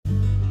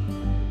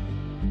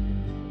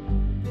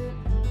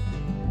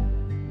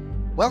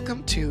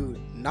Welcome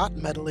to Not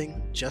Meddling,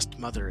 Just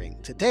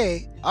Mothering.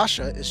 Today,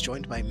 Asha is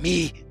joined by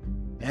me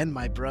and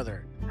my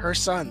brother, her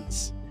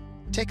sons.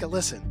 Take a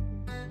listen.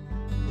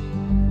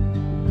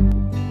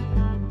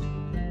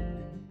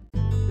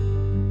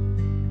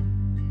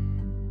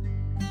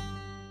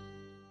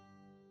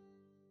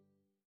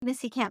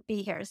 Missy can't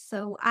be here,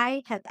 so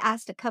I have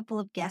asked a couple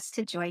of guests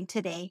to join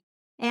today,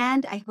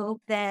 and I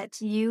hope that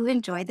you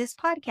enjoy this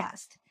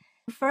podcast.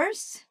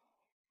 First,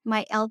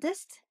 my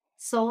eldest,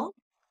 Soul.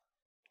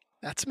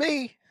 That's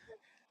me.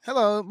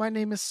 Hello, my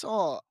name is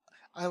Saul.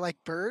 I like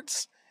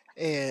birds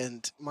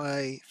and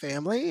my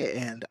family,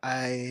 and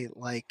I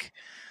like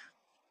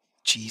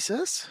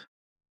Jesus.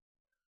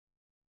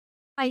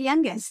 My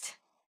youngest,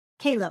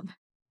 Caleb.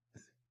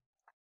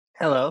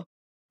 Hello,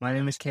 my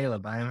name is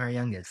Caleb. I am her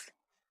youngest.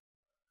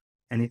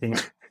 Anything?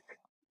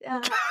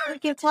 You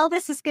can tell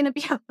this is going to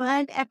be a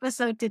fun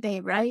episode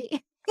today,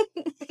 right?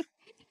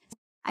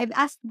 I've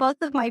asked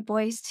both of my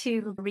boys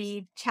to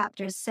read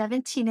chapters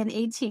 17 and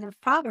 18 of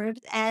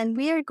Proverbs, and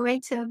we are going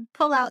to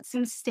pull out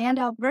some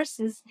standout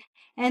verses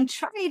and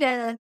try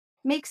to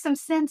make some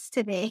sense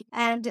today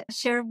and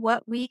share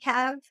what we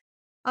have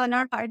on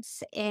our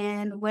hearts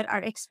and what our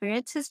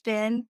experience has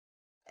been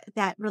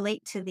that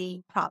relate to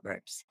the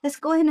Proverbs. Let's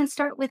go ahead and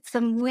start with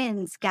some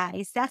wins,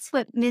 guys. That's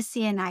what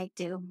Missy and I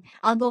do.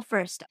 I'll go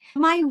first.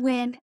 My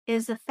win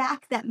is the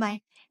fact that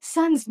my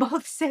sons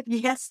both said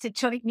yes to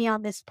join me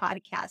on this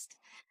podcast.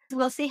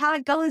 We'll see how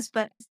it goes,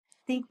 but I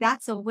think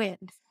that's a win.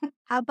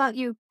 How about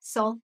you,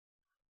 Sol?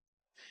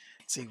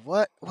 Let's see,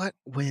 what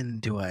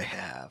win do I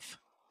have?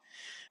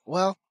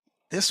 Well,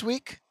 this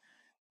week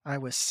I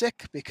was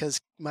sick because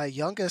my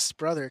youngest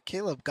brother,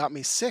 Caleb, got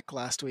me sick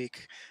last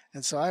week.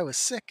 And so I was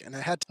sick and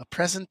I had a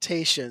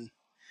presentation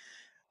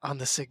on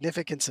the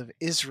significance of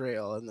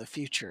Israel in the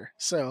future.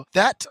 So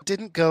that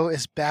didn't go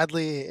as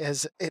badly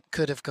as it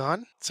could have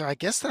gone. So I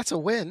guess that's a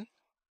win.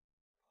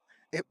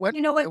 It went,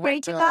 You know what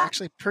grade you got?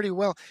 actually pretty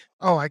well.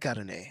 Oh, I got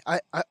an A. I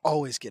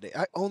always get A.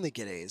 I only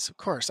get A's. Of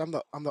course, I'm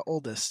the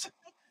oldest.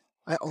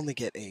 I only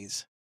get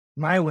A's.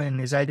 My win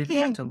is I didn't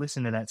have to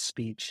listen to that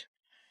speech.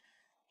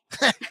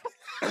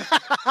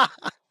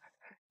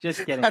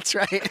 Just kidding. That's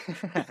right.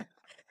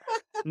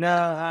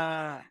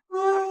 No,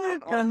 Oh,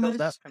 all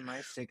built up from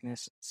my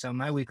sickness, so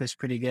my week was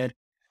pretty good.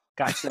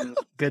 Got some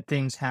good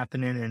things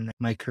happening in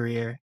my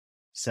career,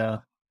 so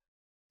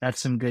that's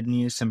some good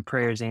news. Some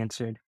prayers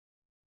answered,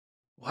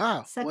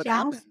 Wow. Such What as?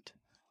 happened?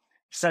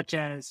 such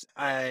as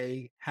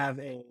I have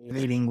a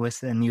meeting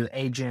with a new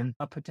agent,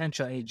 a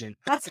potential agent.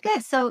 That's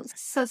good. So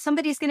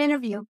somebody's going to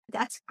interview.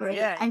 That's great.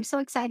 Yeah. I'm so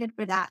excited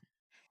for that.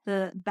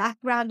 The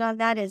background on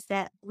that is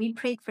that we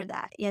prayed for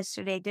that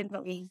yesterday,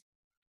 didn't we?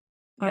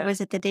 Or Yeah.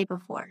 was it the day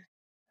before?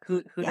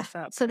 Who'd Yeah. have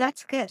thought? So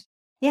that's good.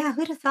 Yeah,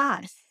 who'd have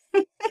thought?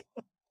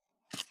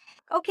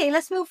 Okay,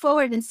 let's move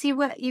forward and see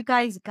what you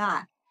guys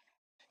got.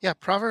 Yeah,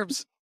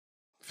 Proverbs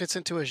fits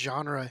into a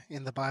genre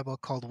in the Bible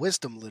called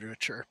wisdom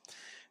literature.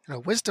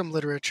 Wisdom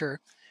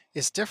literature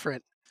is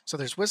different. So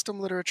there's wisdom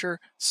literature,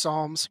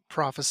 Psalms,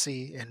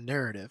 prophecy, and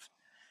narrative.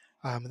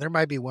 There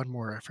might be one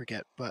more, I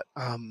forget, but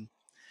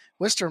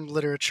wisdom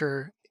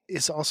literature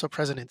is also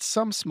present in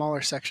some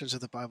smaller sections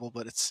of the Bible,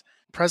 but it's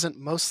present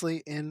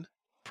mostly in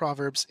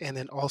Proverbs, and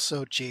then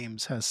also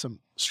James has some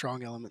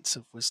strong elements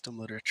of wisdom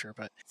literature.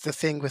 But the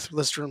thing with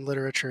wisdom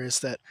literature is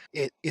that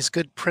it is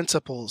good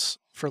principles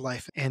for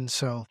life, and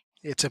so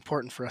it's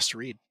important for us to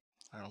read.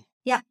 I don't know.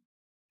 Yeah.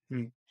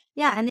 Hmm.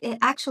 Yeah, and it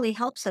actually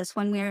helps us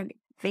when we're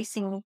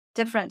facing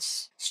different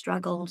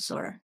struggles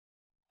or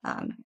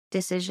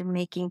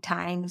decision-making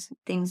times,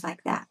 things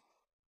like that.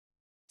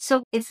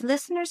 So if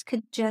listeners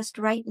could just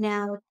right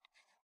now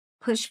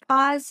push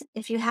pause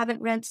if you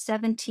haven't read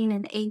 17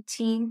 and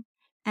 18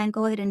 and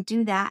go ahead and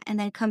do that and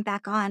then come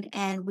back on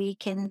and we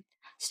can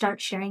start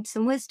sharing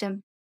some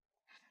wisdom.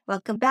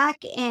 Welcome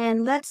back,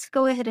 and let's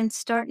go ahead and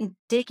start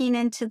digging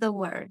into the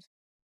word.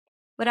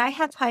 What I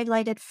have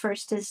highlighted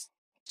first is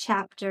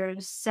chapter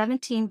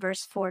 17,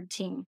 verse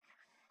 14.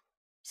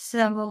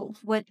 So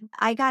what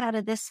I got out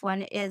of this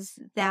one is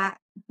that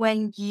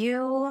when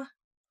you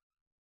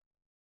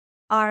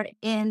are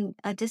in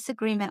a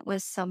disagreement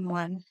with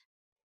someone,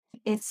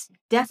 it's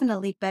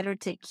definitely better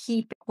to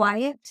keep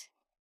quiet.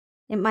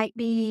 It might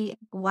be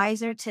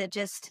wiser to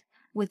just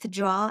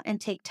withdraw and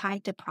take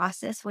time to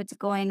process what's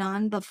going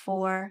on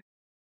before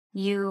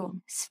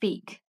you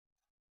speak.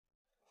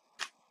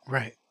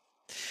 Right.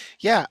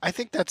 Yeah, I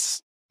think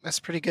that's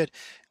pretty good.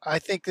 I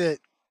think that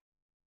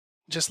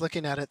just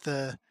looking at it,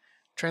 the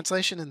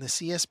translation in the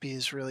CSB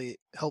is really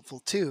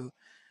helpful too.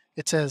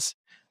 It says,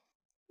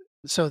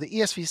 so the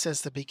ESV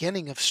says the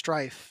beginning of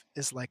strife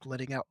is like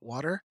letting out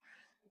water,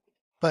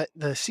 but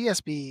the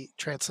CSB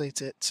translates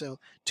it, so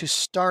to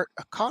start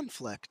a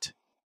conflict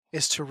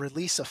is to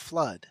release a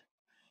flood.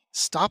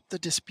 Stop the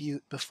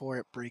dispute before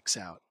it breaks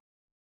out.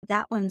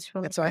 That one's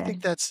really And so I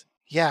think good.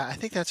 I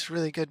think that's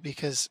really good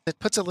because it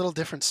puts a little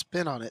different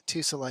spin on it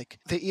too. So like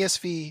the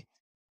ESV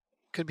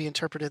could be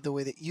interpreted the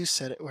way that you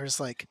said it, where it's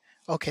like,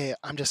 okay,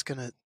 I'm just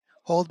gonna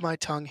hold my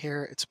tongue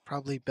here. It's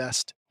probably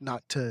best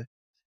not to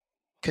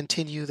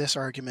continue this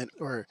argument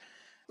or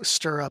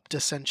stir up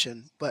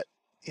dissension. But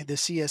in the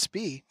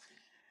CSB,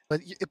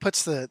 it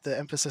puts the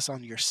emphasis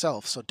on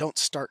yourself. So don't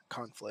start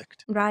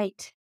conflict.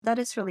 Right. That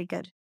is really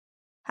good.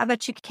 How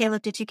about you,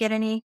 Caleb? Did you get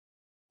any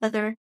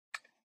other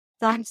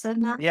thoughts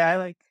on that?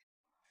 Yeah,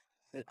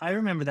 I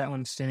remember that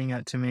one standing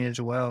out to me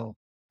as well.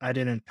 I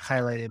didn't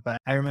highlight it,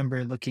 but I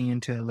remember looking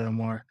into it a little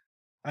more.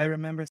 I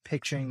remember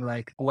picturing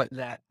like what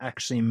that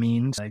actually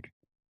means, like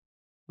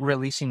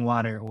releasing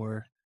water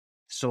or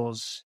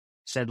souls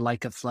said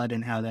like a flood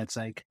and how that's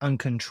like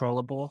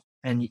uncontrollable.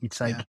 And it's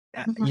Yeah.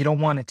 like Mhm. you don't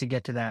want it to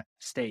get to that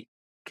state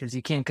because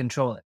you can't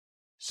control it.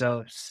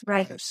 So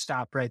Right.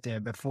 stop right there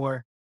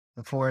before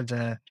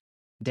the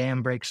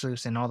dam breaks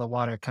loose and all the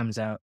water comes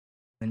out.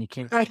 Then you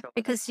can't Right. control it.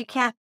 Because you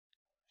can't,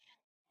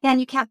 yeah, and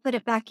you can't put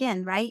it back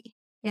in, right?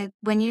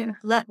 When you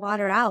let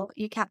water out,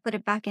 you can't put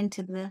it back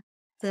into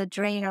the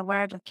drain or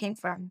wherever it came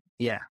from.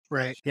 Yeah.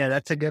 Right. Yeah,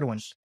 that's a good one.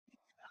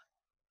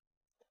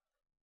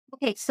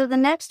 Okay, so the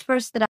next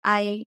verse that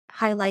I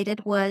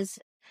highlighted was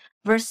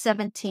verse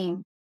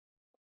 17.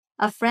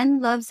 A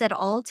friend loves at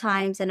all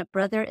times, and a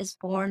brother is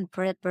born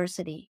for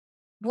adversity.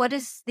 What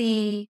is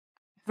the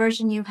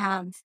version you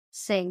have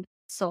saying?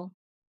 So,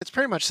 It's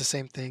pretty much the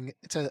same thing.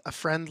 It's a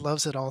friend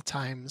loves at all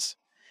times,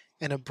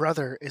 and a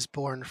brother is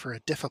born for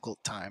a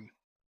difficult time.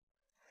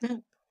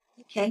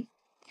 okay.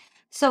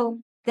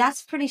 So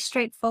that's pretty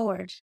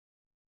straightforward.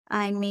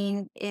 I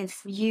mean,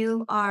 if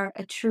you are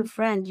a true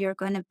friend, you're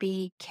going to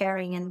be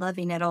caring and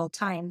loving at all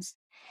times.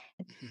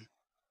 Mhm.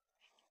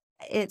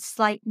 It's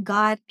like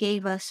God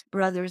gave us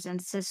brothers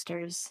and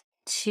sisters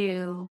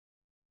to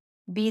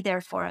be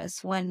there for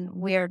us when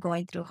we're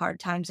going through hard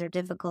times or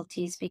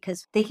difficulties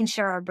because they can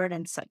share our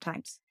burdens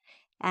sometimes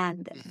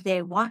and Mhm.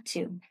 they want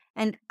to.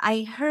 And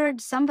I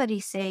heard somebody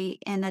say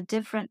in a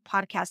different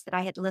podcast that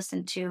I had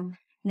listened to, and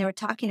they were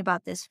talking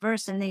about this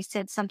verse, and they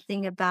said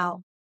something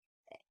about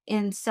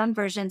in some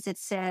versions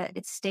it's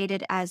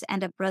stated as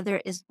and a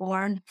brother is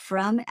born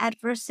from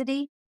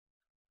adversity.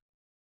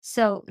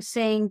 So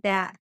saying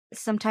that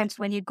sometimes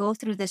when you go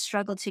through this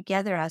struggle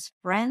together as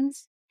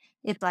friends,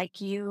 it's like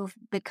you've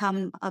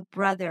become a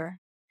brother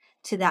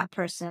to that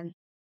person.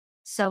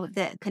 So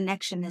the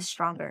connection is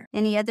stronger.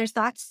 Any other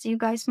thoughts you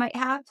guys might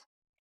have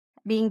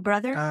being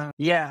brother?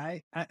 Yeah,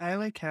 I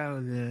like how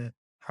the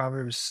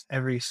Proverbs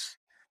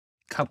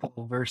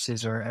couple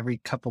verses or every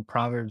couple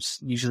Proverbs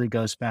usually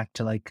goes back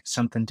to like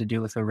something to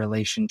do with a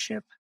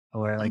relationship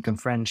or like a Mhm,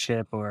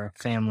 friendship or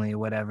family,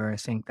 whatever. I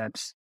think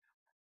that's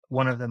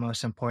one of the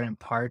most important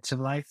parts of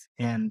life.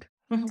 And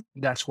mhm.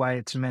 that's why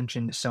it's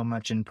mentioned so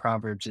much in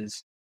Proverbs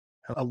is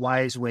a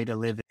wise way to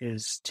live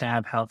is to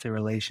have healthy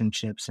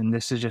relationships. And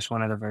this is just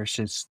one of the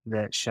verses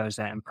that shows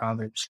that in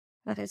Proverbs.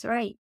 That is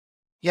right.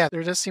 Yeah,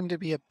 there does seem to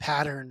be a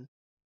pattern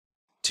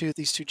to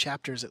these two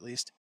chapters, at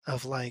least,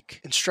 of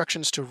like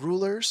instructions to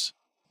rulers,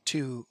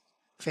 to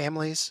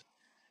families,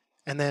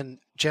 and then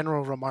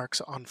general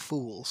remarks on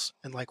fools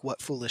and like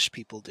what foolish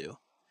people do.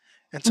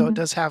 And so it Mhm.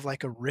 does have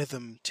like a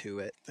rhythm to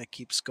it that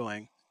keeps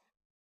going.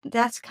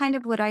 That's kind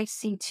of what I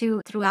see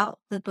too throughout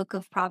the book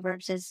of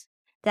Proverbs is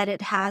that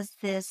it has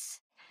this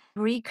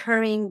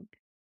recurring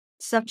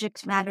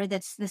subject matter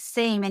that's the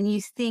same and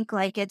you think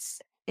like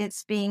it's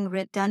being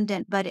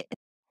redundant but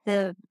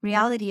the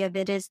reality of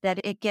it is that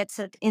it gets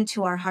it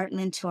into our heart and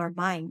into our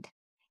mind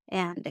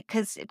and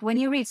because when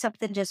you read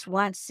something just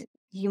once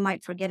you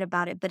might forget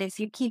about it but if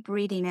you keep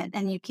reading it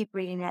and you keep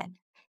reading it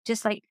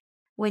just like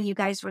when you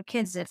guys were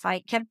kids if I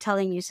kept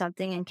telling you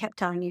something and kept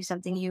telling you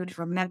something you would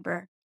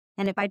remember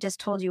and if I just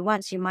told you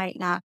once you might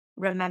not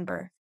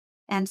remember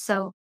and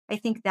so I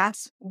think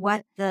that's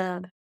what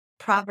the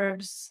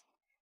Proverbs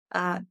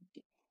uh,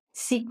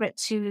 secret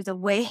to the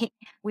way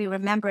we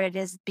remember it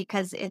is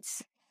because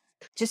it's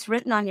just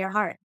written on your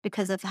heart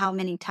because of how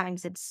many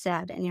times it's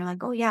said. And you're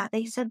like, oh, yeah,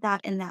 they said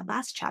that in that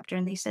last chapter,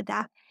 and they said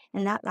that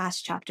in that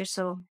last chapter.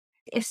 So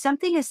if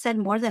something is said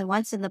more than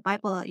once in the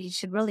Bible, you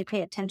should really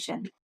pay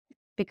attention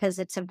because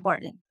it's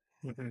important.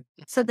 Mhm.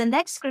 So the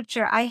next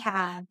scripture I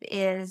have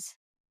is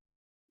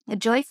a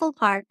joyful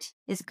heart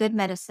is good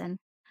medicine,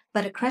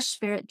 but a crushed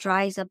spirit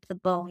dries up the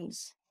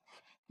bones.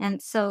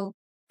 And so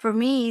for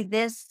me,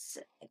 this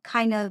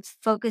kind of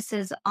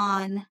focuses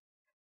on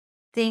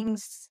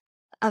things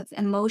of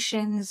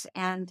emotions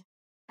and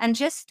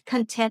just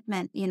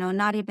contentment,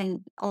 not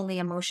even only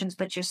emotions,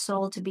 but your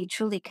soul to be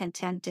truly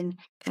content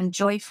and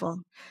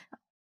joyful.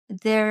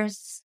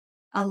 There's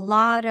a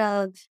lot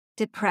of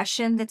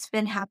depression that's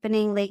been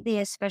happening lately,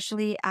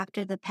 especially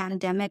after the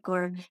pandemic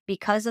or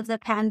because of the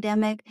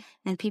pandemic,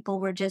 and people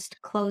were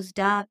just closed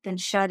up and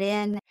shut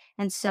in.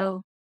 And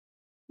so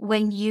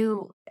when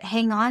you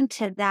hang on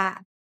to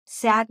that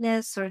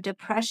sadness or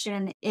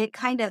depression, it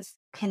kind of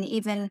can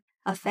even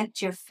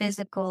affect your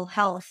physical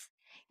health.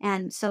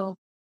 And so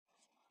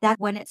that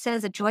when it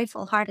says a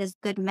joyful heart is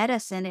good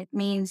medicine, it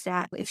means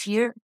that if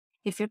you're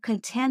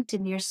content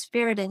in your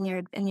spirit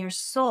and your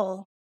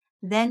soul,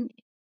 then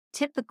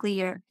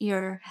typically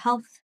your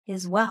health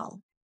is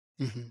well.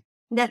 Hmm.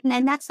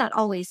 And that's not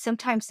always.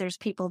 Sometimes there's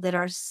people that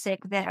are sick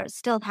that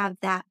still have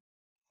that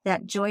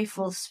that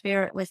joyful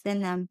spirit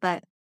within them.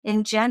 But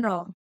in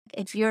general,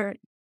 if you're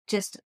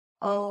just,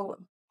 oh,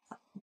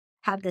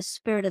 have the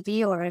spirit of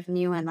Eeyore in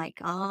you and like,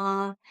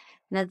 ah,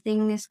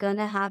 nothing is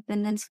gonna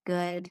happen that's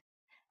good.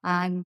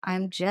 I'm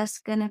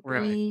just gonna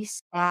Right. be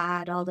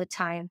sad all the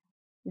time.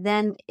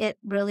 Then it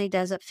really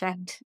does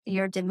affect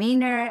your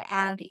demeanor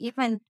and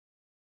even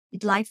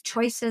life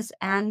choices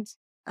and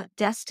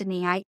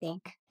destiny, I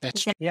think.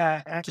 That's Because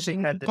Yeah, I actually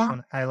had this yeah,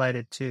 one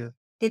highlighted too.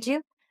 did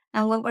you?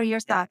 And what were your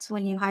thoughts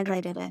when you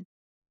highlighted it?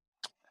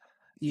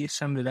 You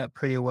summed it up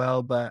pretty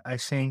well, but I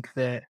think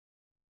that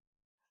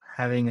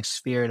having a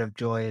spirit of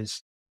joy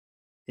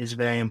is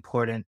very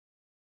important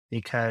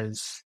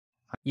because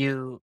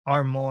you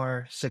are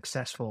more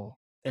successful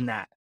in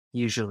that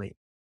usually.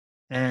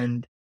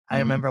 And I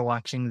Mhm, remember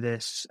watching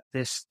this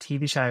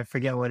TV show, I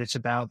forget what it's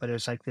about, but it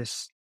was like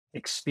this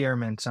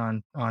experiments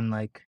on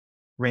like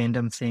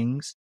random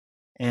things.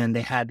 And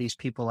they had these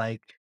people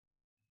like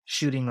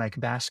shooting like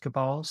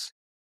basketballs,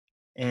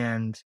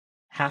 and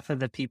half of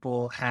the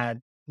people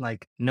had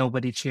like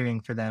nobody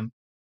cheering for them.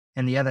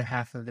 And the other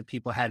half of the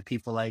people had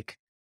people like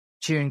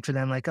cheering for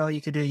them, like, oh,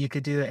 you could do it, you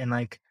could do it. And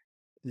like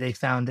they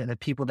found that the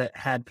people that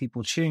had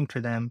people cheering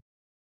for them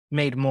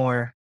made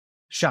more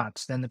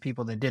shots than the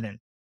people that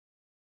didn't.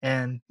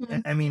 And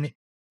mhm, I mean,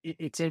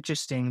 it's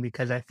interesting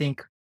because I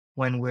think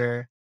when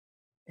we're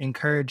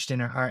encouraged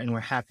in our heart and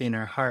we're happy in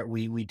our heart,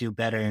 we do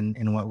better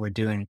in what we're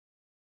doing.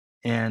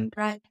 And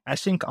right. I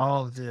think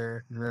all of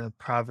the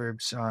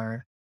proverbs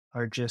are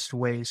just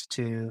ways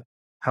to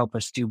help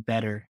us do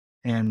better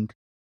and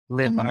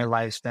live Mhm, our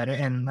lives better.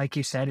 And like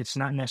you said, it's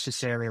not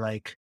necessarily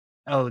like,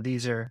 oh,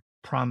 these are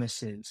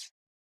promises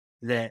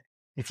that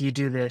if you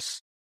do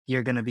this,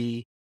 you're going to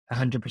be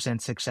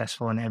 100%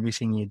 successful in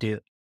everything you do.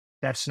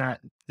 That's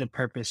not the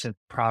purpose of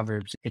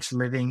Proverbs. It's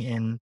living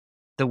in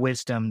the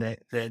wisdom that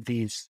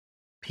these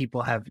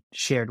people have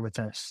shared with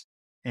us.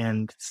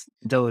 And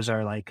those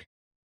are like,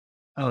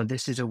 oh,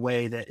 this is a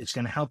way that it's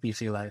going to help you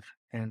through life.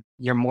 And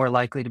you're more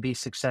likely to be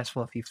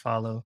successful if you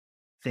follow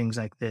things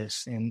like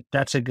this. And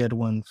that's a good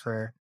one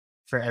for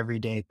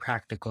everyday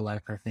practical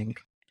life, I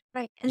think.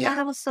 right. And yeah. that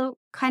also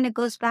kind of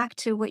goes back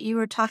to what you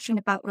were talking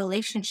about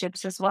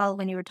relationships as well,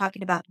 when you were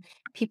talking about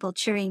people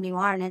cheering you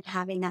on and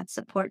having that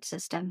support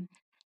system.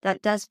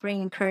 That does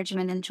bring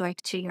encouragement and joy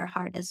to your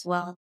heart as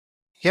well.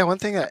 Yeah, one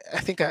thing I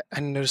think I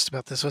noticed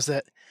about this was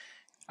that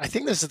I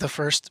think this is the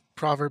first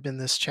proverb in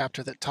this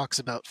chapter that talks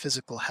about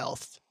physical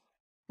health.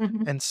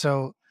 Mhm, And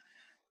so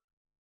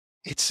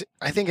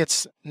I think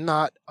it's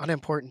not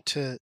unimportant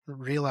to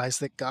realize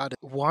that God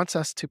wants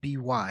us to be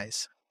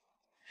wise,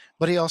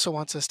 but he also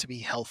wants us to be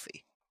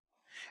healthy.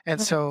 And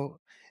right. so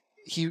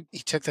he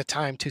took the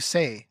time to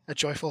say a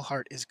joyful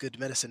heart is good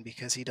medicine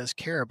because he does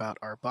care about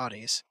our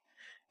bodies.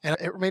 And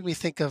it made me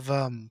think of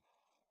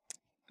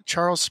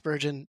Charles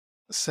Spurgeon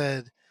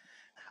said,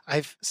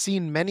 I've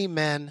seen many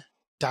men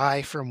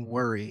die from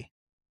worry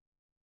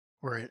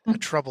or a Mhm,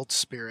 troubled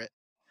spirit,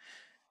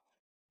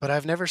 but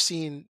I've never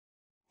seen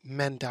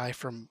men die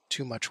from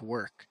too much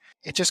work.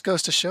 It just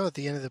goes to show at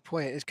the end of the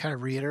point, it kind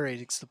of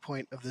reiterates the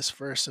point of this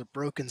verse: a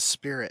broken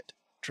spirit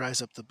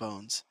dries up the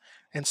bones.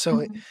 And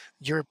so mhm,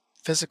 your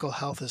physical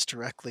health is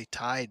directly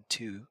tied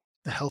to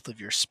the health of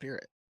your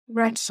spirit.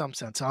 In right. some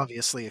sense,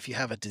 obviously, if you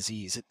have a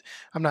disease,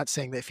 I'm not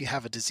saying that if you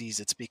have a disease,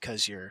 it's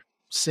because you're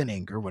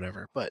sinning or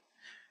whatever, but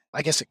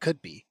I guess it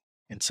could be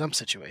in some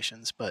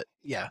situations. But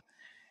yeah,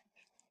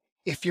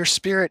 if your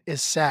spirit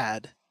is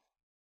sad,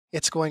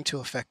 it's going to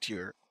affect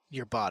your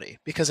body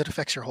because it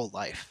affects your whole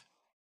life.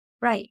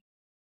 Right.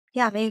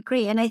 Yeah, I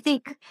agree. And I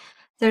think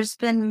there's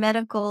been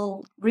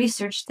medical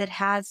research that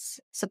has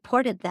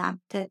supported that,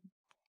 that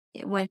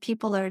when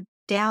people are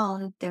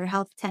down, their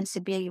health tends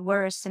to be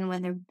worse. And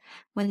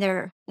when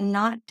they're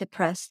not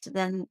depressed,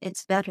 then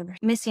it's better.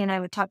 Missy and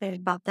I were talking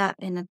about that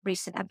in a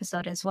recent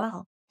episode as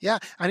well. Yeah,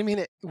 I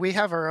mean, we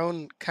have our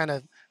own kind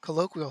of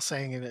colloquial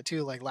saying in it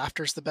too, like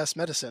laughter's the best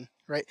medicine,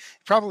 right?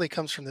 It probably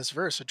comes from this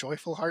verse: "A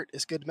joyful heart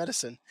is good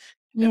medicine."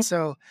 Yeah. And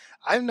so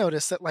I've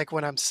noticed that, like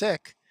when I'm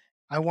sick,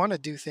 I want to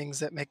do things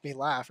that make me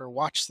laugh, or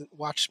watch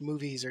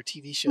movies or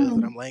TV shows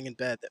that Mm, I'm laying in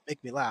bed that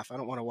make me laugh. I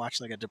don't want to watch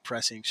like a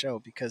depressing show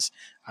because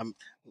I'm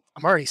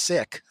I'm already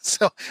sick,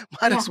 so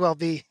might as yeah. well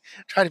be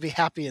try to be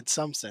happy in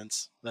some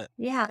sense. But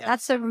Yeah, yeah,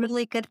 that's a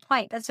really good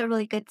point. That's a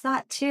really good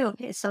thought too.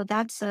 So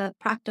that's a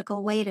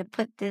practical way to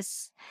put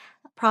this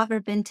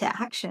proverb into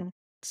action.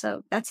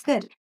 So that's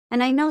good.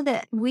 And I know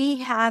that we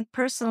have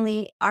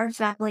personally, our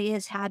family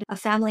has had a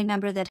family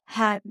member that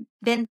had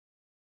been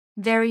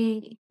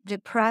very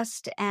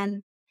depressed,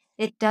 and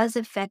it does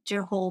affect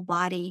your whole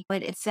body.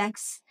 It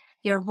affects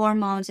your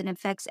hormones and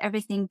affects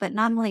everything. But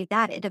not only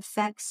that, it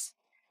affects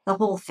the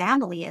whole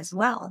family as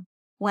well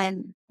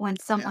when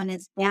yeah, someone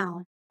is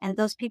down. And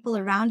those people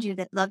around you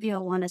that love you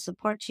and want to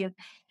support you,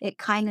 it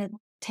kind of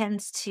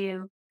tends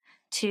to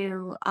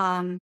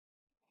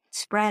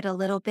spread a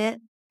little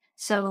bit.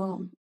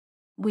 So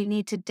we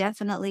need to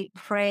definitely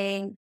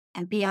pray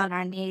and be on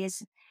our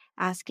knees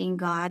asking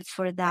God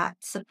for that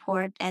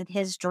support and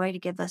his joy to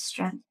give us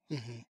strength.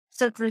 hmm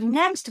So the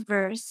next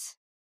verse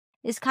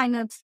is kind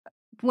of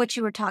what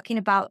you were talking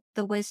about,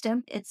 the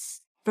wisdom.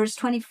 It's verse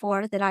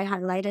 24 that I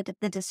highlighted.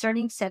 The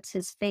discerning sets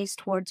his face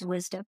towards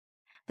wisdom,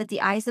 but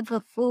the eyes of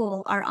a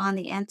fool are on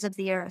the ends of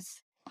the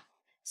earth.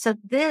 So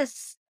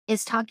this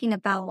is talking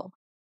about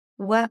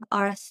what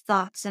are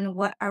thoughts and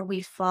what are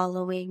we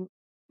following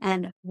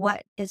and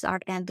what is our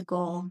end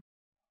goal.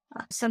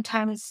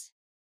 Sometimes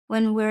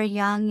when we're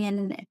young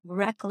and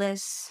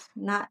reckless,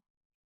 not,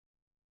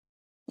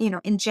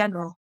 in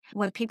general,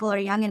 when people are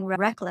young and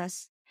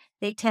reckless,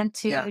 they tend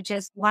Yeah. to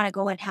just want to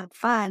go and have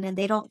fun and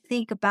they don't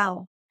think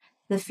about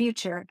the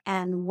future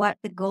and what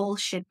the goal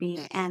should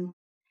be and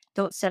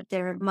don't set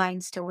their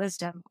minds to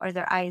wisdom or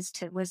their eyes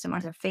to wisdom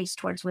or their face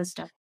towards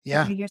wisdom. What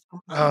Yeah. are your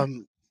thoughts there?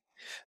 Um,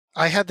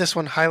 I had this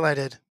one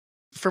highlighted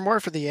for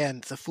the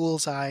end. The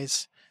fool's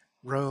eyes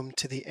roam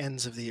to the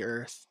ends of the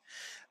earth.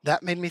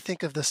 That made me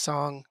think of the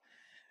song,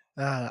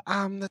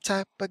 I'm the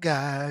type of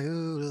guy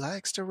who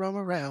likes to roam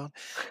around.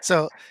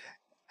 So,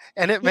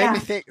 and it made me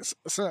Yeah, think,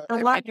 the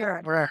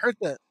wanderer. where I heard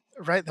that,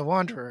 right, The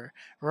Wanderer,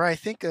 where I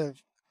think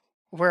of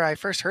where I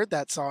first heard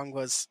that song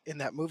was in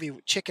that movie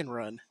Chicken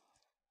Run.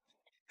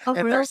 Oh,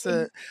 And there's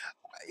really? the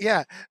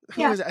yeah,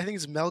 who Yeah, is it? I think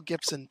it's Mel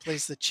Gibson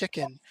plays the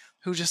chicken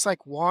who just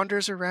like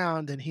wanders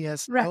around and he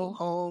has no right.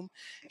 home.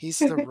 He's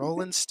the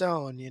Rolling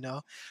Stone,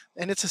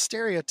 and it's a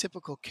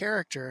stereotypical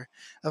character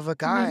of a Mhm.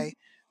 guy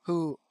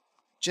who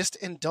just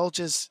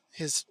indulges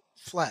his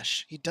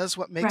flesh. He does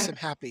what makes Right. him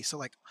happy. So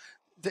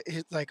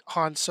like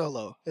Han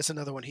Solo is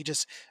another one. He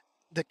just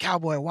the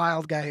cowboy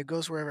wild guy who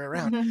goes wherever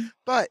around. Mhm.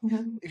 But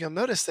Mhm. you'll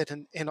notice that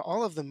in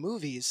all of the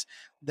movies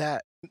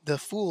that the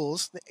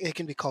fools, it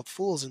can be called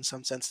fools in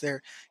some sense,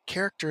 their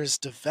character is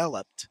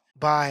developed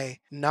by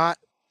not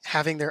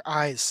having their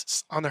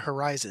eyes on the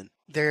horizon.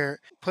 They're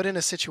put in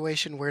a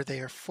situation where they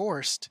are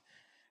forced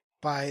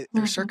by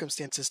their Mhm.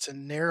 circumstances to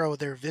narrow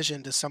their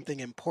vision to something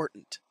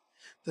important,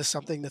 to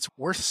something that's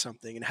worth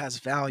something and has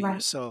value.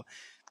 Right. So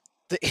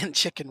in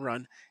Chicken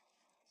Run,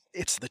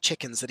 it's the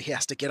chickens that he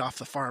has to get off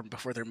the farm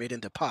before they're made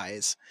into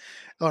pies.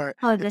 Or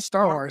Oh, in this,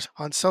 Star yeah. Wars,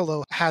 Han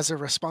Solo has a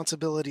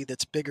responsibility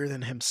that's bigger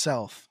than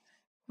himself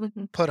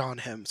Mhm. put on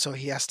him. So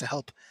he has to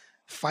help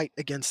fight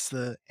against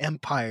the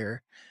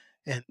Empire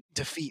and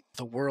defeat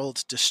the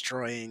world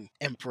destroying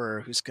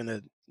emperor who's going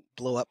to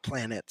blow up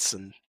planets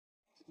and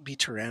be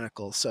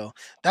tyrannical. So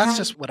that's Right.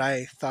 just what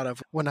I thought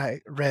of when I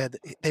read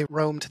they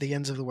roam to the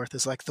ends of the earth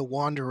as like the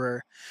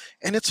wanderer.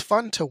 And it's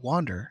fun to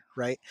wander,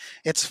 right?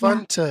 It's Yeah.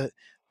 fun to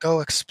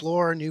go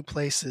explore new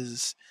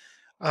places.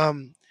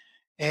 Um,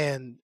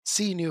 and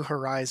see new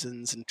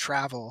horizons and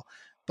travel.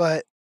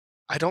 But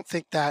I don't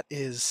think that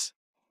is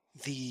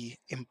the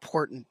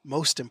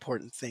most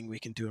important thing we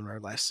can do in our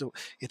lives. So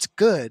it's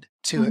good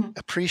to Mhm.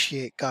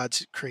 appreciate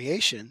God's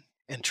creation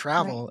and Right.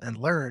 travel and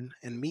learn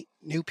and meet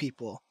new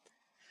people.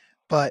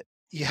 But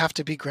you have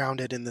to be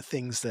grounded in the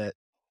things that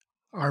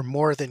are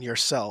more than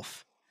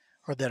yourself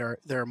or that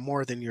are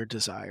more than your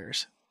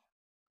desires.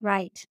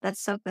 Right.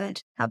 That's so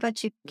good. How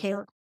about you,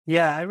 Caleb?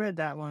 Yeah, I read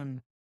that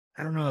one.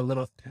 I don't know, a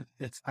little.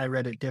 It's I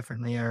read it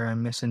differently, or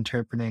I'm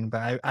misinterpreting,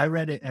 but I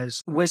read it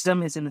as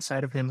wisdom is in the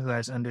sight of him who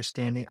has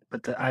understanding,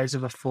 but the eyes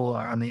of a fool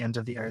are on the ends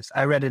of the earth.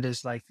 I read it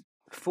as like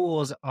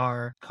fools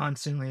are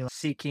constantly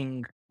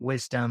seeking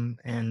wisdom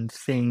and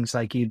things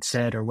like you'd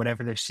said, or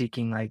whatever they're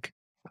seeking, like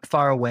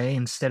far away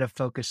instead of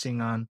focusing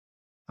on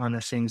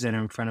the things that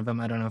are in front of them.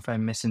 I don't know if I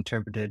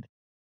misinterpreted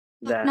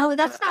that. No,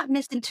 that's not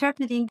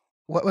misinterpreting.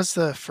 What was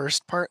the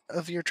first part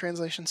of your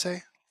translation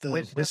say? The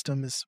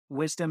Wisdom,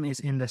 wisdom is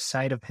in the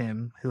sight of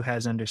him who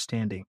has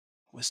understanding.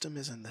 wisdom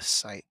is in the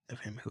sight of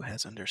him who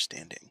has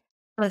understanding.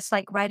 It's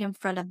like right in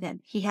front of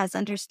him. He has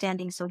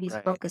understanding, so he's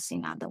Right.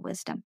 focusing on the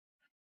wisdom.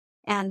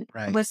 And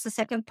Right. what's the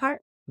second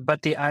part?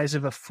 But the eyes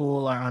of a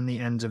fool are on the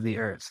ends of the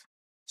earth.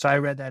 So I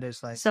read that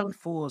as like So,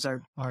 fools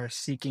are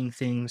seeking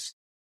things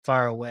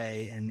far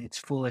away, and it's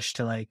foolish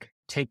to like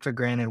take for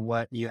granted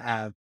what you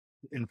have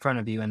in front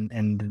of you and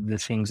the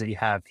things that you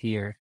have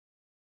here.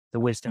 The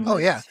wisdom Oh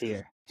mhm. yeah. that's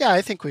here. Yeah,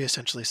 I think we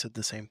essentially said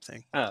the same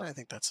thing. Oh. I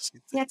think that's the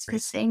same thing. yeah, it's the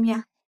Right. same.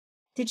 Yeah.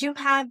 Did you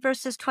have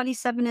verses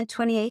 27 and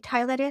 28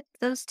 highlighted?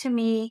 Those to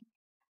me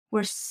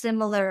were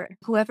similar.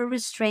 Whoever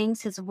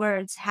restrains his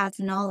words has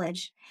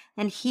knowledge,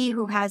 and he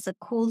who has a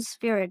cool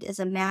spirit is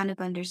a man of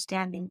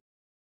understanding.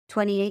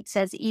 28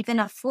 says, even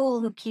a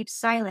fool who keeps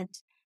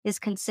silent is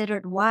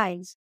considered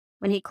wise.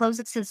 When he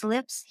closes his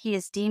lips, he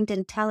is deemed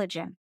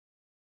intelligent.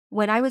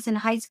 When I was in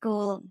high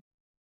school,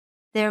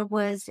 there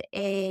was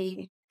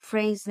a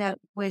phrase that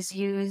was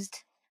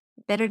used,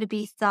 better to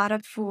be thought a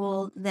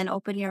fool than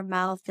open your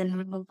mouth and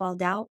remove all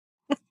doubt.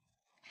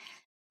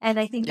 And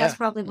I think that's Yeah.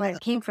 probably where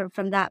it came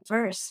from that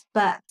verse.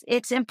 But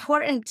it's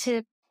important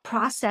to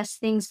process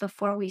things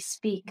before we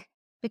speak,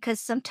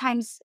 because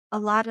sometimes a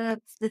lot of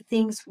the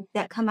things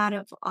that come out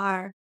of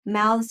our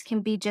mouths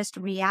can be just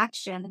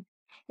reaction,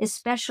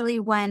 especially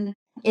when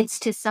it's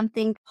to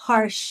something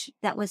harsh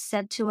that was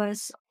said to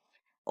us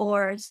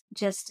or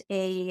just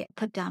a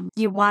put down.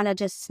 You want to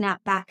just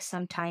snap back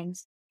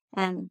sometimes.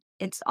 And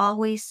it's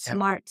always Yep.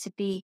 smart to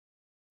be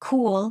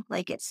cool,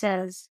 like it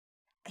says,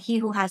 he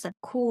who has a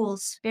cool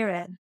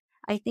spirit.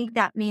 I think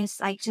that means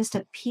like just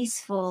a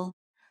peaceful,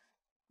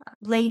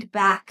 laid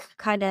back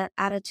kind of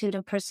attitude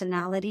and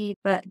personality,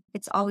 but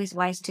it's always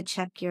wise to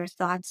check your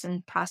thoughts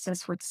and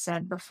process what's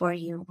said before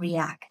you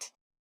react.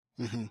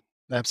 Hmm.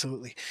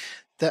 Absolutely.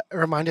 That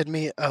reminded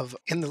me of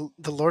in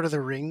the Lord of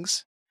the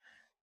Rings,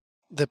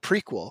 the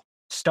prequel.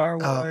 Star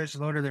Um, Wars,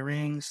 Lord of the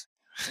Rings.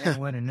 Man,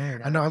 what a nerd,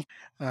 I huh? know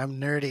I'm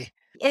nerdy.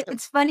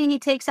 It's funny he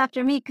takes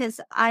after me because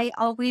I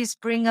always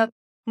bring up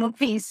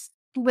movies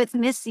with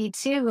Missy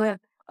too.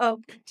 Oh,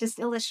 just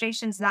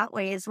illustrations that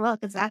way as well,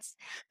 because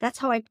that's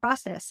how I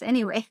process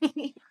anyway.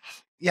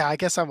 Yeah, I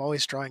guess I'm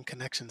always drawing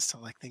connections to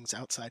like things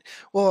outside.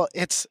 Well,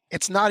 it's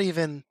not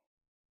even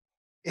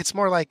it's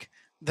more like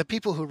the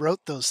people who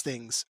wrote those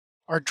things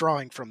are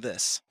drawing from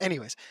this.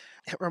 Anyways,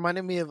 it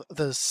reminded me of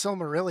the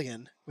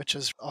Silmarillion, which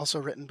is also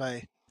written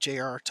by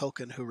J.R.R.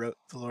 Tolkien, who wrote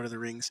The Lord of the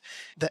Rings.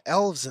 The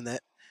elves in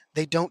it,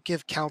 they don't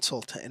give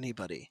counsel to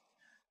anybody.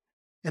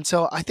 And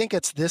so I think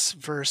it's this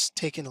verse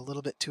taken a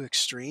little bit too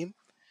extreme,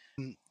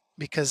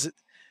 because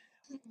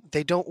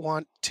they don't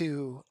want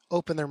to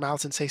open their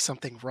mouths and say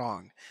something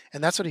wrong.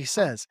 And that's what he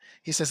says.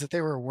 He says that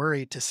they were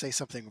worried to say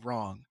something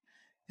wrong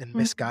and Mhm.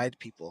 misguide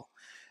people.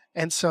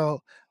 And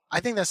so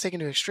I think that's taken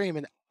to extreme.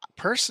 And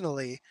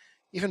personally,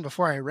 even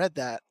before I read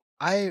that,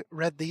 I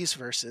read these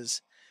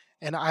verses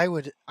and I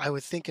would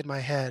think in my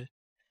head,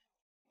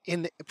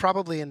 in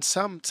probably in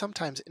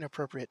sometimes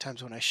inappropriate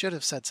times when I should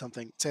have said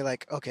something, say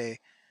like, okay,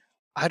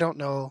 I don't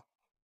know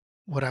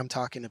what I'm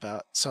talking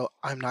about, so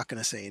I'm not going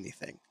to say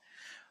anything.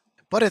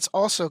 But it's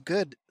also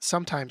good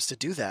sometimes to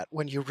do that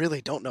when you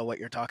really don't know what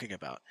you're talking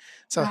about.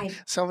 So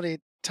Right. so many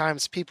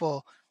times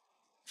people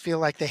feel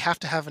like they have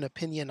to have an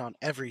opinion on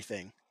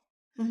everything.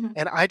 Mhm.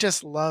 And I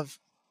just love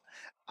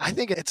I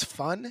think it's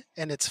fun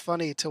and it's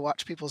funny to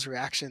watch people's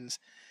reactions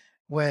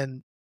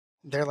when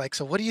they're like,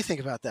 "So what do you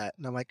think about that?"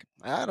 And I'm like,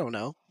 "I don't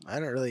know. I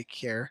don't really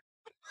care."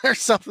 Or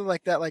something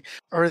like that, like,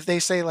 or if they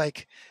say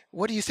like,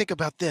 "What do you think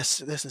about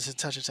this and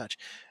such and such?"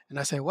 And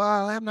I say,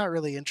 "Well, I'm not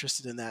really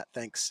interested in that,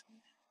 thanks."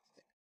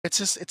 It's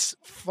just it's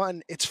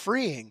fun, it's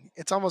freeing,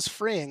 it's almost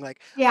freeing,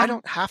 like, I Yeah.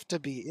 don't have to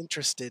be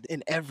interested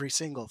in every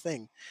single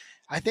thing.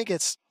 I think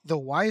it's the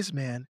wisest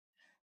men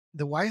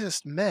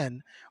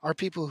are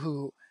people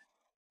who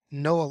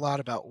know a lot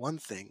about one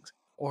thing,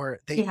 or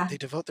Yeah. they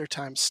devote their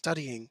time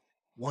studying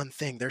one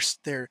thing.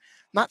 They're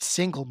not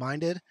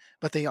single-minded,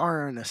 but they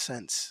are in a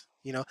sense.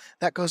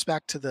 That goes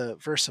back to the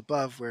verse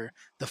above where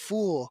the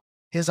fool,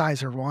 his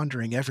eyes are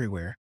wandering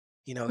everywhere.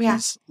 Yeah.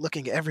 He's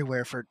looking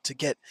everywhere for to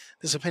get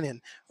this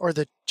opinion, or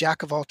the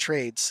jack of all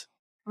trades,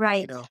 you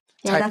Right. know,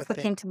 Yeah, type that's of what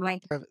thing. came to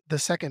mind. The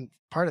second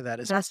part of that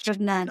is Master master of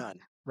none. of none,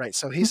 right?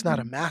 So he's not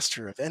a Mhm.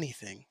 master of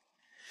anything.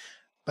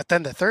 But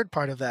then the third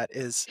part of that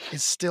is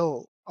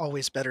still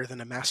always better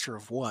than a master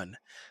of one.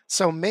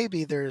 So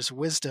maybe there's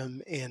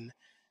wisdom in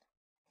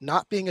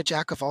not being a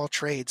jack of all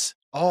trades,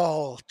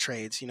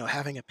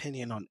 having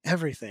opinion on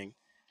everything,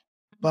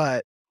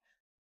 but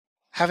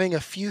having a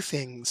few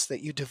things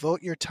that you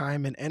devote your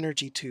time and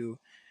energy to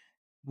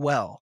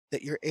well,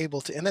 that you're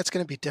able to, and that's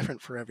going to be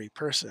different for every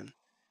person,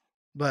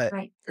 but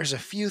Right. there's a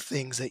few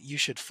things that you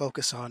should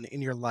focus on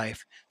in your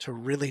life to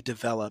really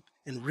develop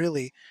and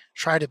really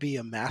try to be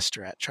a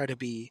master at, try to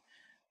be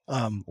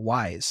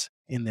wise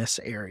in this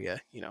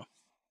area. I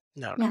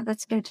don't know. Yeah,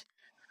 that's good.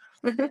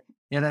 Mhm.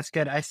 Yeah, that's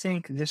good. I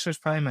think this was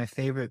probably my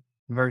favorite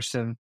verse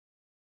of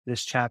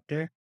this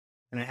chapter,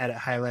 and I had it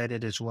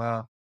highlighted as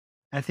well.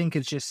 I think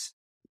it just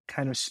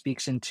kind of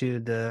speaks into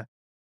the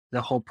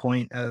whole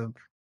point of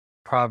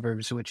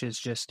Proverbs, which is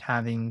just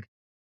having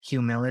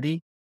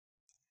humility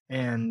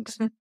and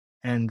Mhm.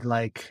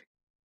 like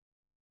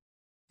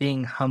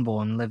being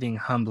humble and living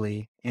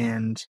humbly.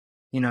 And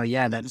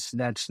yeah, Mhm.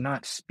 that's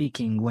not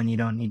speaking when you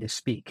don't need to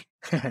speak.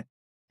 And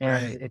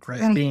Right, it's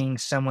right. Right. being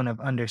someone of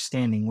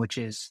understanding, which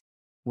is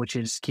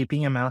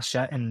keeping your mouth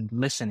shut and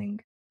listening.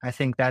 I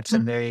think that's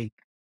Mhm.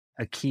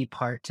 a key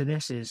part to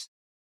this is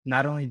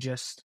not only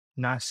just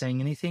not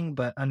saying anything,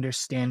 but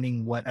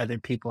understanding what other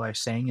people are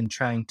saying and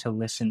trying to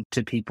listen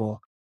to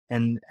people.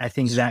 And I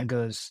think that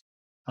goes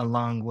a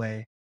long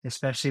way,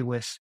 especially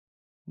with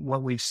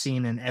what we've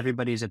seen in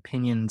everybody's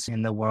opinions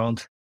in the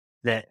world,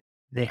 that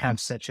they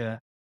have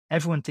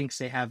everyone thinks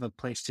they have a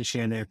place to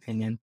share their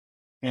opinion.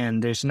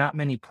 And there's not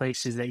many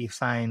places that you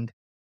find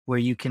where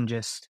you can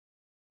just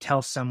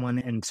tell someone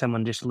and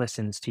someone just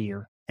listens to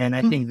you. And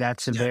I Mhm. think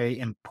that's a Yeah. very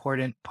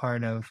important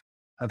part of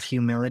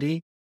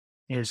humility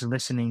is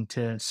listening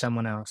to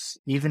someone else.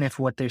 Even if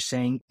what they're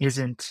saying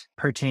isn't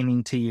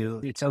pertaining to you,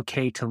 it's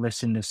okay to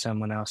listen to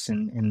someone else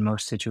in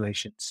most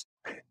situations.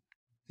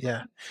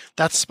 Yeah.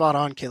 That's spot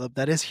on, Caleb.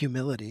 That is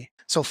humility.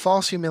 So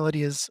false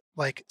humility is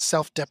like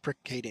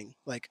self-deprecating,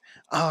 like,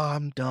 "Oh,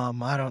 I'm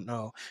dumb. I don't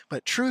know."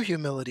 But true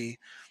humility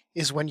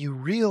is when you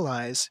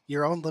realize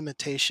your own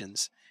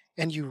limitations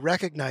and you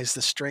recognize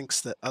the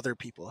strengths that other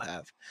people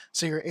have.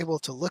 So you're able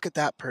to look at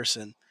that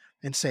person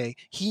and say,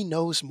 "He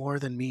knows more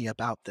than me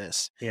about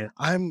this. Yeah.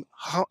 I'm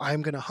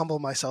going to humble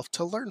myself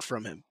to learn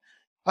from him."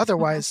 Mhm.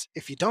 Otherwise,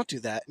 if you don't do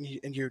that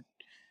and you're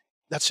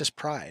that's just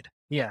pride.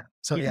 Yeah.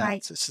 So Yeah. yeah, Right.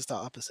 it's just the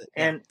opposite.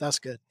 Yeah, And that's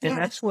good. and Yeah.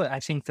 that's what I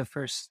think the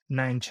first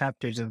 9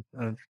 chapters of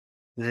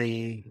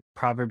the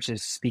Proverbs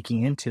is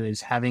speaking into,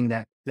 is having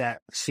that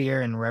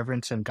fear and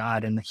reverence of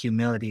God and the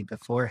humility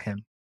before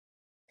him,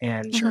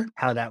 and Sure. Mhm.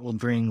 how that will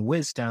bring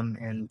wisdom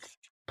and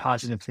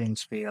positive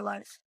things for your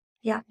life.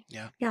 Yeah.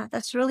 Yeah. Yeah.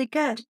 That's really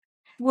good.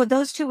 Well,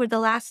 those two were the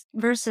last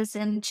verses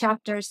in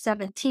chapter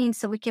 17.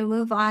 So we can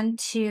move on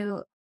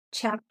to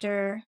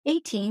chapter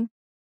 18.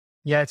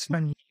 Yeah, it's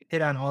fun. You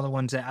hit on all the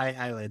ones that I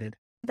highlighted.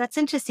 That's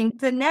interesting.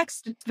 The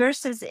next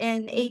verses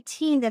in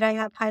 18 that I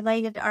have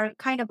highlighted are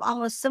kind of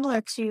almost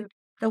similar to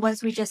the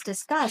ones we just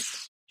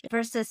discussed.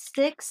 Verses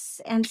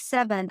 6 and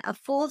 7. A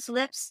fool's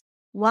lips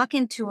walk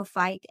into a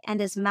fight,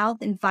 and his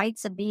mouth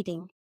invites a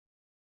beating.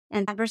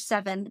 And verse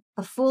 7.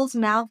 A fool's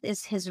mouth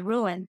is his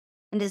ruin,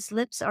 and his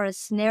lips are a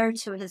snare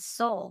to his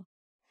soul.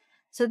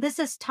 So this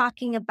is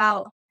talking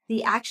about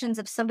the actions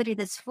of somebody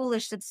that's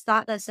foolish, that's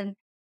thoughtless, and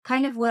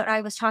kind of what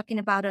I was talking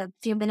about a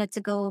few minutes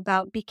ago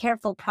about be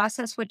careful,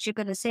 process what you're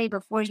going to say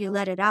before you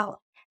let it out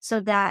so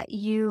that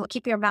you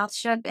keep your mouth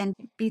shut. And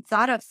be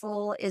thought of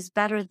full is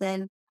better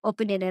than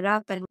opening it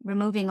up and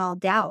removing all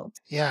doubt.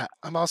 Yeah,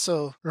 I'm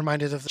also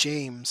reminded of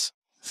James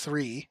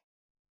 3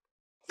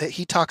 that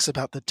he talks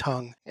about the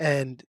tongue,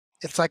 and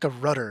it's like a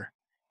rudder,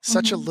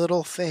 such a Mhm.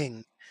 little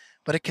thing,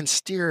 but it can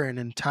steer an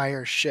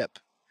entire ship.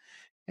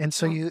 And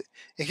so Yeah, you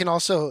it can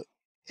also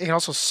it can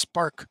also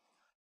spark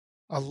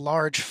a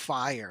large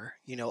fire,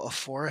 a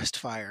forest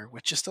fire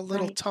with just a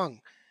little right.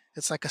 tongue.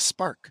 It's like a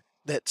spark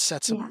that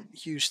sets a Yeah.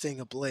 huge thing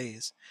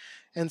ablaze.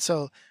 And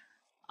so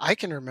I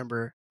can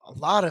remember a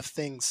lot of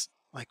things,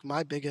 like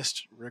my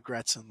biggest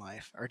regrets in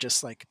life are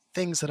just like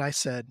things that I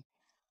said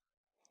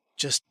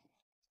just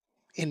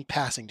in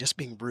passing, just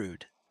being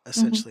rude, Hmm.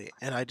 essentially.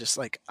 And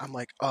I'm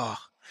like, oh,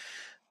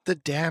 the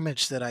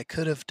damage that I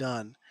could have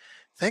done.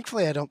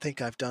 Thankfully, I don't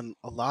think I've done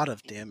a lot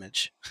of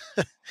damage.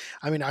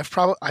 I mean,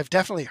 I've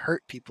definitely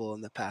hurt people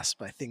in the past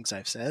by things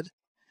I've said,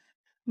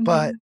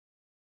 but Hmm.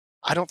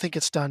 I don't think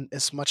it's done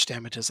as much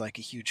damage as like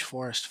a huge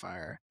forest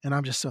fire. And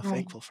I'm just so Right.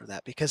 thankful for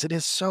that because it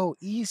is so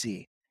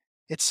easy.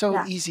 It's so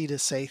Yeah. easy to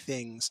say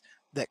things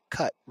that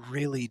cut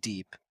really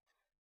deep.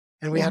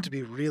 And we have Yeah. to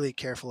be really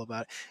careful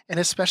about it. And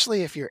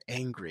especially if you're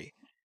angry.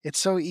 It's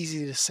so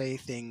easy to say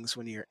things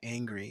when you're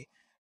angry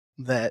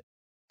that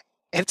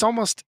it's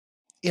almost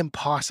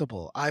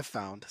impossible, I've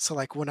found. So,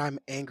 like, when I'm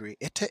angry,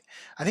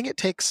 I think it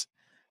takes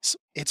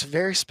it's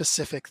very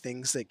specific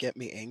things that get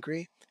me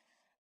angry,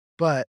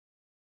 but,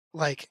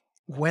 like,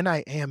 when I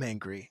am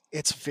angry,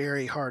 it's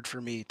very hard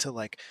for me to,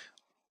 like,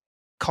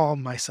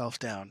 calm myself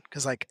down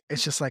because, like,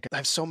 it's just like I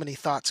have so many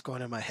thoughts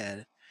going in my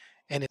head,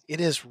 and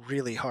it is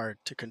really hard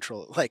to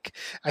control it. Like,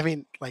 I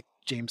mean, like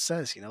James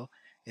says,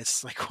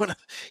 it's like one of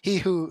he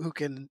who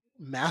can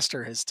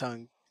master his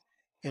tongue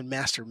and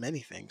master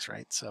many things,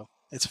 right? So,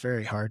 it's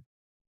very hard.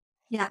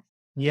 Yeah.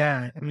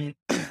 Yeah, I mean,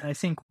 I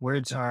think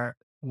words are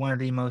one of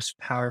the most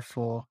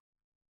powerful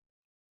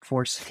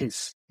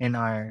forces in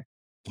our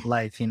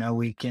life.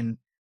 We can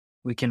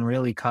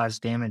really cause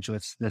damage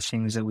with the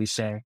things that we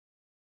say.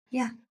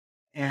 Yeah.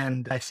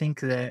 And I think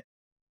that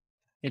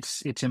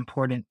it's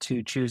important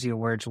to choose your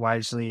words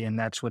wisely, and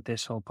that's what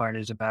this whole part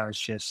is about, is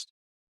just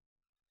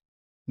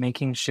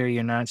making sure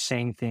you're not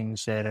saying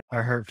things that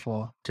are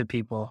hurtful to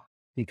people.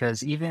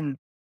 Because even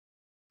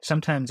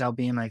sometimes I'll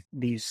be in like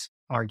these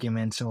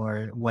arguments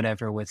or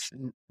whatever with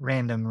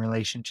random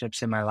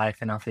relationships in my life,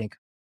 and I'll think,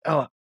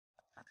 oh,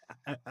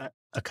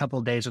 a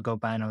couple days will go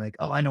by, and I'm like,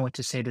 oh, I know what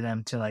to say to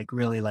them to like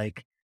really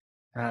like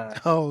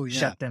Oh, yeah.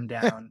 shut them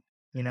down.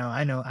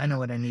 I know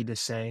what I need to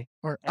say.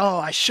 Or, And "Oh,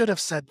 I should have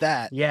said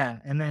that." yeah,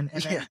 and then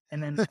and Yeah.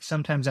 then and then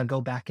sometimes I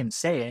go back and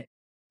say it,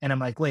 and I'm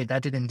like, wait,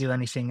 that didn't do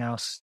anything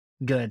else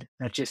good.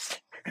 That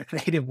just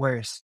made it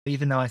worse.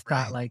 Even though I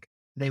thought Right. like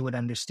they would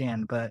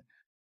understand, but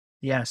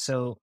yeah,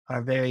 so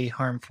are very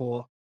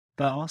harmful,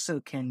 but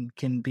also can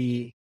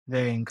be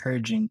very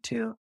encouraging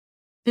too.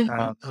 Mhm.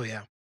 Um, Oh,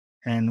 yeah.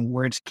 and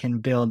words can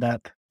build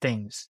up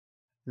things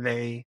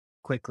very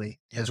quickly,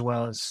 Yep. as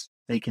well as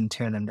they can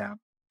tear them down.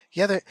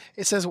 Yeah,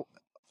 it says,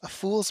 "A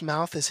fool's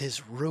mouth is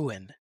his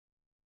ruin.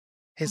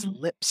 His Mhm.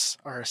 lips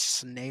are a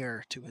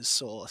snare to his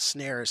soul." A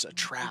snare is a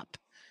trap,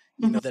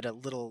 Mhm. that a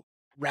little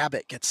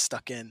rabbit gets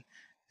stuck in,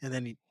 and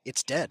then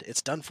it's dead.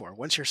 It's done for.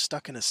 Once you're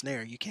stuck in a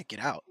snare, you can't get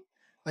out.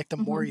 Like, the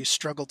more Mhm. you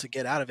struggle to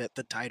get out of it,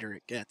 the tighter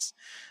it gets.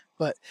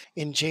 But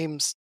in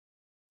James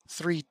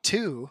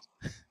 3:2,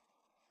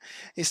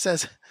 he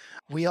says,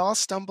 "We all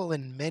stumble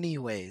in many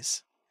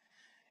ways,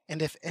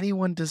 and if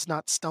anyone does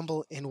not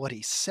stumble in what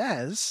he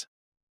says,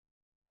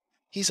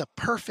 he's a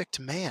perfect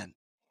man,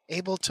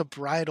 able to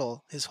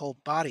bridle his whole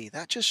body."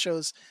 That just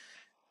shows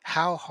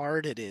how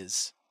hard it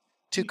is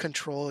to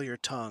control your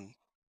tongue.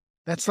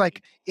 That's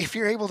like, if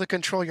you're able to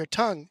control your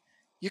tongue,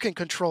 you can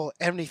control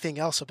anything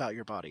else about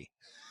your body.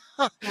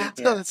 Yeah.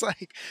 So Yeah. it's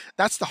like,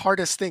 that's the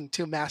hardest thing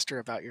to master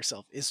about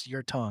yourself is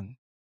your tongue.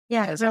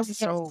 Yeah. It Because really it's is.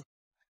 so,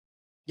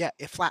 yeah,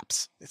 it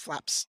flaps. It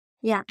flaps.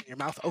 Yeah. Your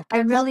mouth I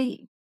opens.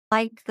 really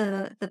like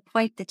the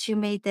point that you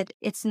made that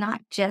it's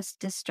not just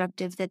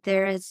destructive, that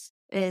there is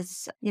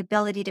is the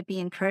ability to be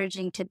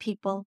encouraging to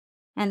people.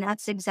 And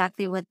that's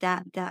exactly what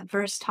that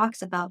verse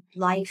talks about,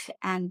 life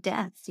and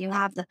death. You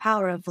have the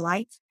power of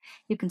life.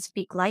 You can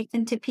speak life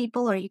into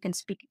people or you can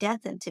speak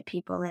death into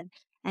people.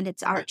 And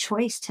it's our Right.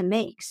 choice to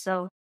make.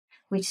 So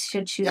we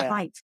should choose Yeah. Yeah.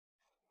 life.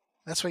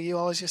 That's what you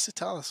always used to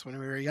tell us when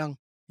we were young.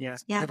 Yeah.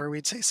 Yeah. Whenever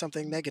we'd say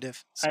something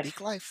negative, I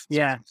speak life.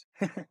 yeah.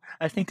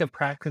 I think a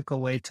practical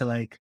way to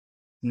like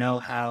know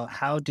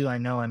how do I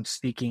know I'm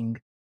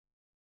speaking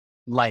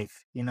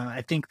life? You know,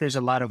 I think there's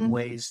a lot of Mhm.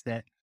 ways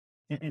that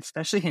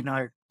especially in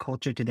our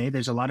culture today,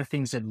 there's a lot of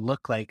things that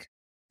look like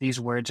these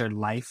words are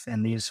life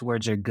and these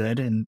words are good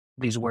and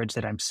these words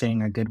that I'm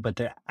saying are good, but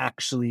they're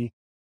actually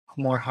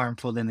more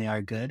harmful than they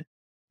are good.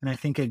 And I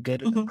think a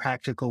good Mhm.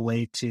 practical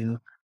way to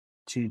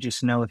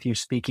just know if you're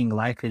speaking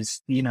life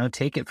is, you know,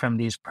 take it from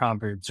these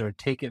proverbs or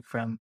take it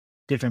from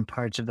different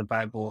parts of the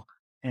Bible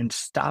and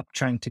stop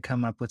trying to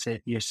come up with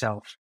it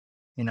yourself.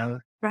 You know,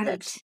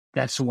 that's Right.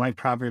 that's why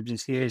Proverbs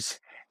is here is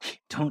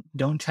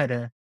don't try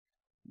to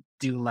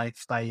do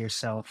life by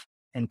yourself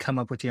and come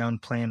up with your own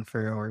plan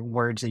for or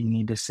words that you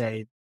need to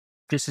say.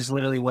 This is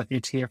literally what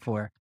it's here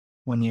for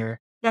when you're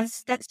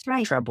That's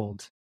right.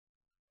 troubled.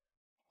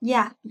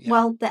 Yeah. Yeah.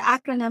 Well, the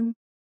acronym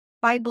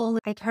Bible,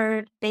 I'd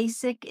heard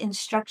basic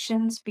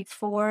instructions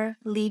before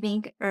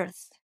leaving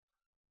Earth.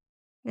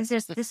 This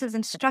is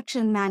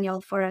instruction manual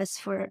for us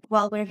for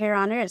while we're here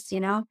on Earth, you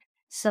know?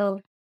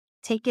 So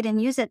take it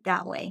and use it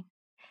that way.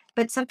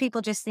 But some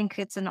people just think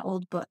it's an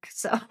old book.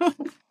 So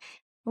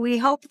we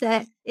hope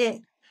that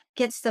it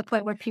gets to the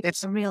point where people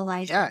It's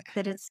realize yeah,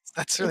 that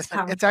that's really it's fun.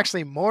 It's powerful.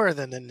 actually more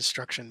than an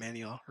instruction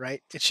manual,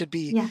 right? It should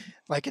be Yeah.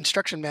 like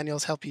instruction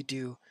manuals help you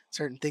do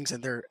certain things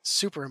and they're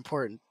super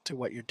important to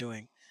what you're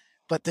doing.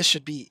 But this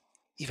should be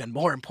even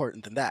more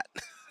important than that,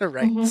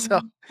 right? So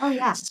Hmm. Oh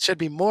yeah. it should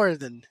be more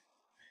than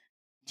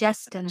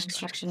Just an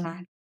instruction instructions.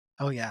 manual.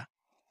 Oh yeah.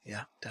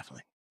 Yeah,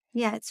 definitely.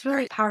 Yeah, it's All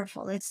really right.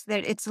 powerful. It's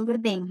there. It's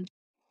living.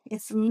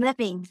 It's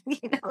living.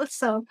 You know.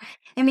 So,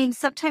 I mean,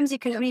 sometimes you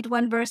can read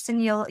one verse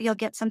and you'll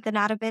get something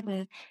out of it,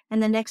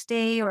 and the next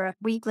day or a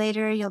week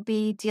later you'll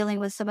be dealing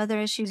with some other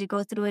issues. You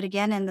go through it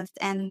again,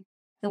 and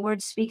the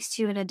word speaks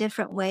to you in a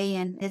different way,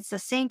 and it's the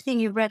same thing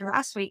you read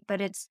last week,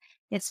 but it's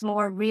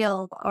more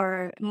real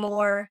or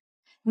more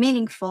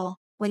meaningful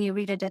when you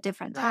read it at a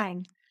different Right.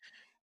 time. So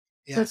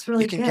Yeah. it's You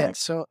really can get good.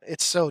 so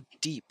it's so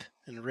deep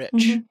and Hmm.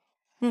 rich.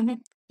 Hmm.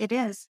 It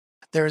is.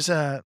 There's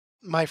a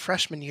my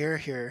freshman year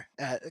here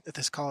at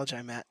this college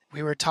I'm at,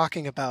 we were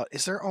talking about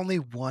is there only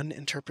one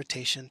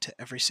interpretation to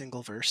every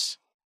single verse?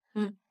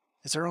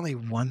 Is there only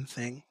one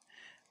thing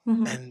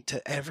Mm-hmm. and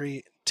to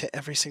every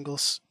single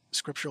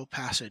scriptural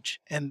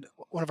passage? And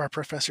one of our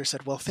professors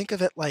said, "Well, think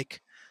of it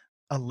like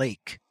a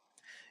lake,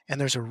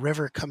 and there's a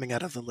river coming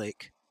out of the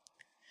lake,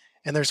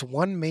 and there's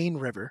one main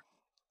river,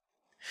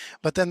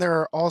 but then there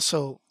are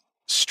also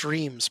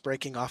streams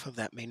breaking off of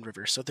that main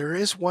river. So there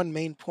is one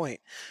main point,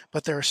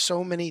 but there are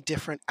so many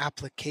different Mm.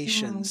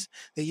 applications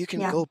that you can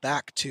Yeah. go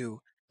back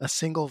to a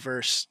single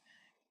verse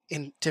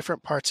in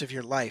different parts of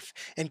your life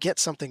and get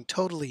something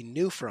totally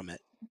new from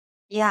it."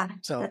 Yeah,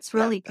 So that's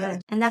yeah, really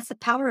good. And that's the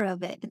power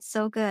of it. It's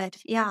so good.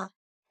 Yeah.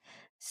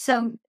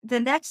 So the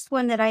next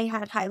one that I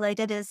had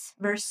highlighted is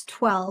verse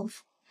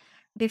 12.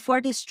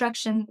 Before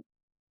destruction,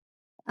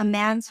 a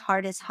man's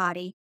heart is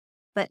haughty,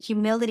 but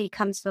humility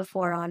comes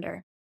before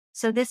honor.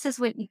 So this is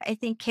what I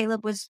think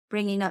Caleb was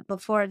bringing up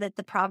before, that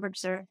the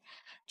Proverbs are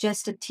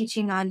just a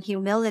teaching on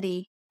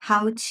humility,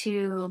 how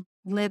to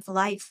live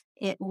life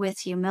with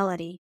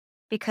humility,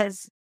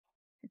 because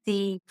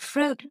the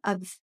fruit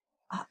of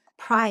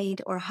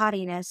pride or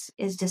haughtiness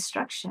is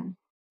destruction,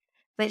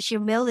 but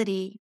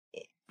humility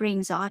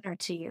brings honor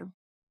to you.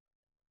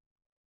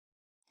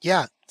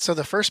 yeah. So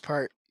the first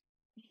part,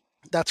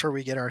 that's where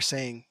we get our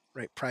saying,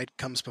 right? Pride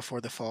comes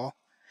before the fall.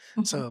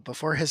 Mhm. So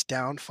before his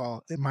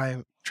downfall, in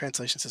my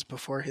translation says,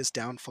 before his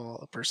downfall,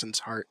 a person's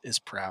heart is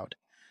proud.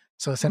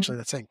 So Mhm. essentially,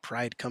 that's saying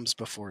pride comes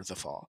before the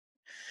fall.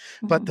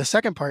 But Mhm. the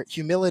second part,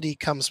 humility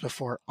comes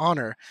before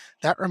honor,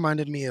 that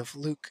reminded me of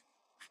Luke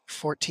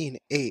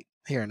 14:8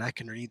 here, and I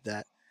can read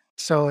that.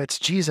 So it's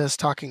Jesus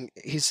talking,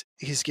 he's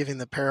giving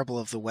the parable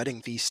of the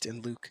wedding feast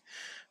in Luke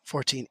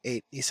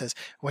 14:8. He says,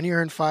 "When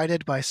you're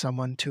invited by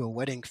someone to a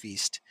wedding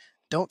feast,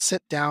 don't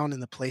sit down in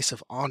the place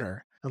of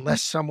honor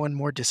unless someone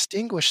more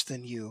distinguished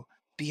than you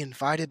be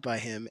invited by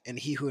him, and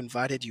he who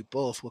invited you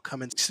both will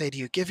come and say to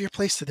you, 'Give your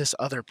place to this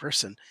other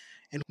person.'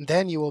 And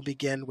then you will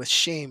begin with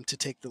shame to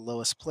take the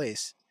lowest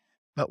place.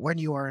 But when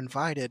you are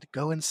invited,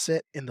 go and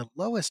sit in the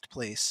lowest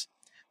place,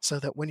 so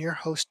that when your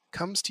host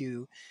comes to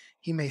you,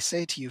 he may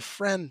say to you,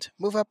 'Friend,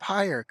 move up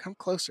higher, come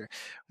closer.'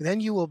 Then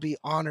you will be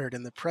honored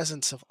in the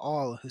presence of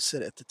all who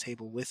sit at the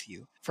table with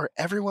you. For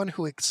everyone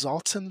who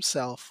exalts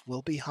himself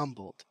will be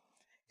humbled,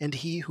 and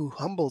he who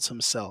humbles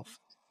himself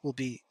will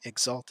be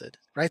exalted."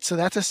 Right? So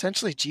that's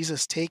essentially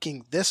Jesus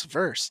taking this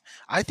verse.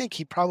 I think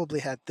he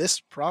probably had this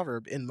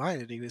proverb in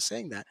mind and he was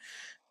saying that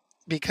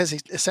because he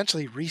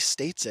essentially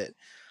restates it.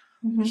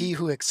 Mhm. He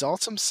who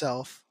exalts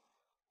himself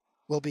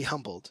will be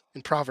humbled.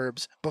 In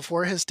Proverbs,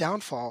 before his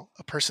downfall,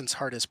 a person's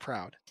heart is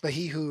proud, but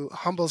he who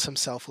humbles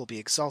himself will be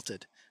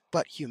exalted.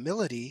 But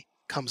humility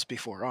comes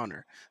before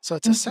honor. So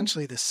it's Mhm.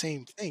 essentially the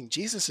same thing.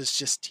 Jesus is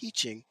just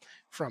teaching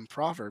from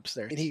Proverbs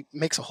there, and he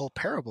makes a whole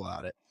parable out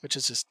of it, which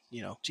is just,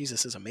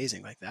 Jesus is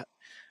amazing like that.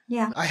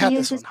 Yeah, I had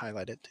this one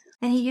highlighted.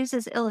 he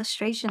uses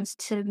illustrations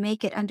to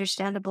make it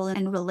understandable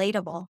and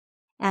relatable,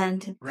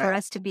 and for Right.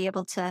 us to be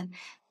able to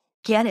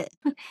get it.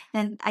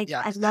 And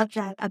Yeah. I love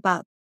that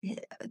about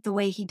the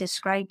way he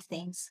described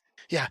things.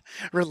 Yeah.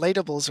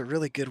 Relatable is a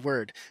really good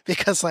word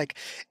because like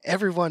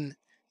everyone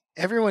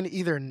everyone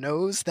either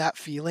knows that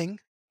feeling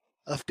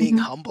of being Mhm.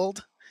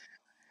 humbled,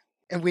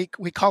 and we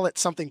call it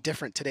something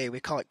different today. We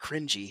call it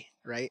cringy,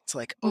 right? It's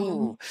like, Mhm.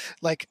 oh,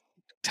 like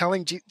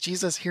telling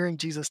Jesus, hearing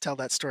Jesus tell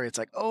that story. It's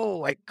like,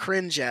 oh, I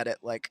cringe at it.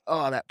 Like,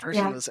 oh, that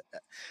person Yeah, was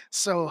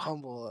so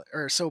humble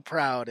or so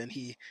proud, and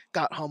he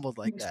got humbled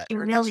he like was that.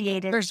 Or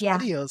humiliated. there's Yeah.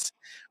 videos,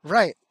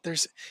 right?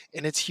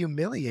 And it's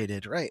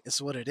humiliated, right?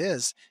 Is what it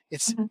is.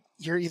 It's Mhm.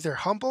 you're either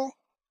humble.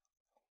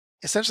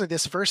 Essentially,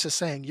 this verse is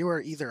saying you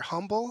are either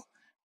humble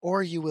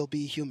or you will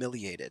be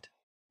humiliated.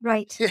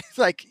 Right. It's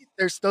like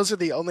those are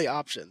the only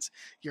options.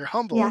 You're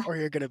humble Yeah. or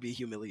you're gonna be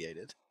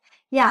humiliated.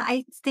 Yeah,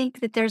 I think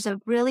that there's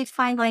a really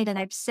fine line, and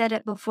I've said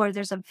it before,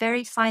 there's a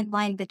very fine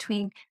line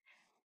between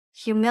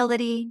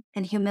humility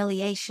and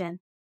humiliation,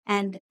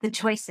 and the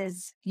choice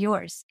is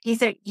yours.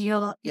 Either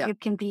Yeah, you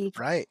can be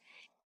right,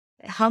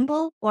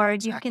 humble or you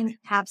exactly. can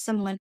have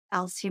someone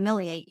else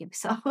humiliate you.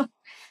 So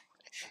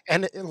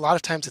And a lot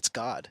of times it's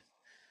God.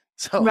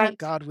 So right.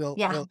 God will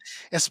Yeah. will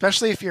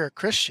especially if you're a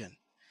Christian,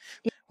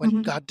 when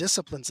Mhm. God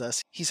disciplines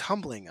us, he's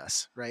humbling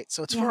us, right?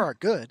 So it's for Yeah. our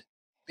good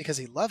because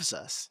he loves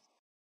us.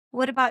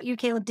 What about you,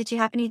 Caleb? Did you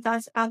have any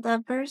thoughts about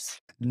that verse?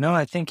 No,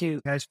 I think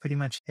you guys pretty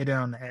much hit it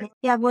on the head.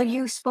 Yeah, well,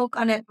 you spoke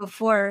on it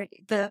before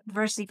the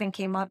verse even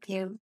came up.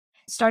 You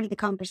started the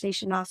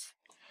conversation off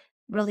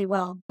really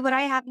well. What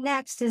I have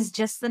next is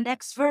just the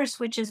next verse,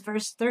 which is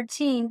verse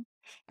 13.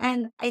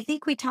 And I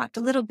think we talked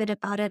a little bit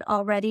about it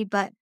already,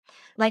 but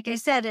like I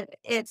said,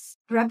 it's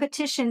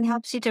repetition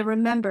helps you to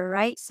remember,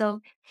 right?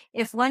 So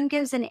if one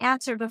gives an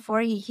answer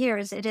before he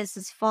hears, it is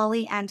his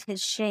folly and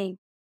his shame.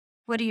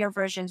 What do your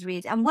versions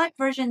read? And what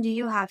version do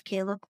you have,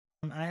 Caleb?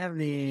 I have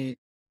the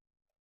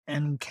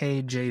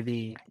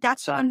NKJV.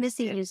 That's what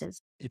Missy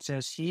uses. It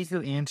says, "He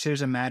who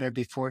answers a matter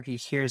before he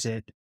hears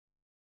it,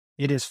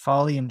 it is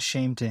folly and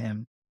shame to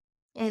him."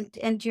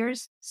 And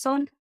yours,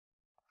 son?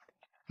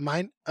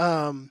 Mine,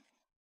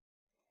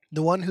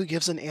 the one who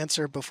gives an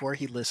answer before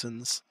he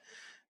listens,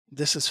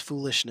 this is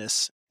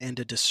foolishness and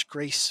a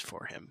disgrace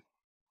for him.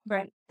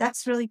 Right.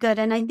 That's really good.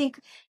 And I think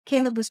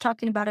Caleb was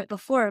talking about it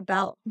before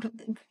about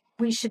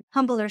we should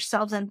humble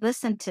ourselves and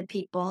listen to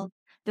people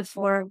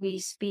before we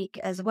speak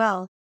as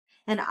well.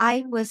 And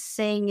I was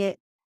saying it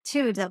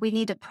too, that we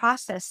need to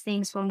process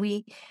things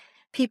when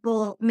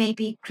people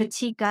maybe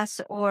critique us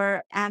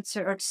or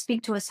answer or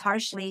speak to us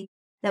harshly,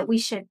 that we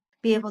should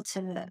be able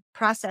to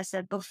process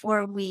it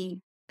before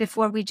we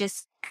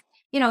just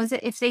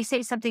if they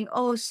say something,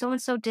 oh, so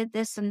and so did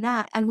this and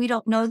that, and we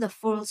don't know the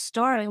full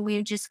story,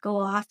 we just go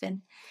off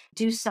and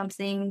do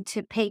something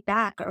to pay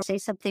back or say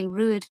something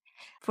rude.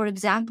 For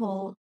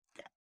example,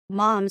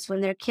 moms,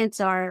 when their kids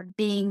are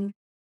being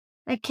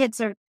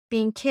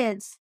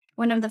kids,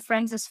 one of the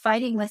friends is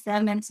fighting with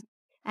them,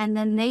 and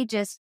then they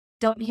just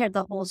don't hear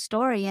the whole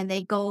story and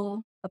they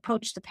go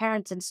approach the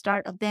parents and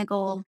start a big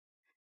old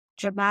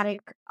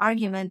dramatic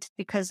argument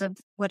because of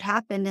what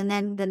happened. And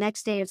then the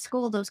next day at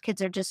school, those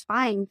kids are just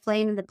fine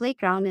playing in the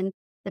playground, and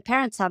the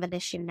parents have an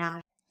issue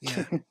now.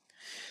 Yeah.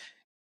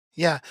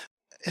 Yeah.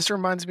 This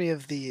reminds me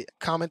of the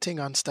commenting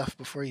on stuff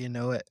before you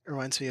know it.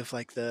 Reminds me of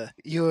like the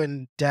you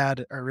and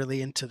dad are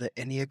really into the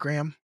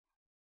Enneagram.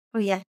 Oh,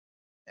 yeah.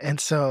 And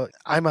so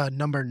I'm a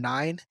number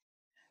 9,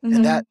 and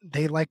Hmm. that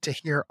they like to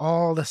hear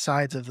all the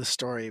sides of the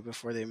story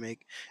before they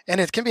make, and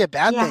it can be a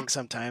bad Yeah. thing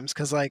sometimes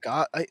because like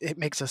it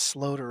makes us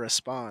slow to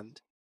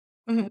respond,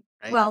 Hmm.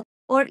 right? Well,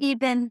 or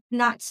even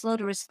not slow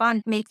to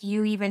respond, maybe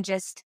you even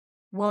just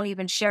won't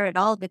even share it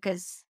all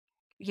because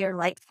you're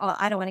like, oh,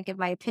 I don't want to give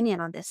my opinion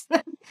on this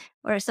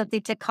or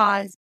something to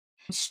cause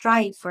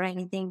strife or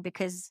anything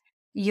because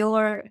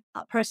your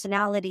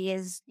personality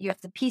is you're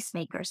the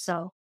peacemaker.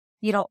 So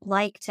you don't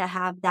like to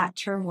have that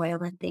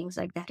turmoil and things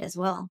like that as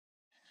well.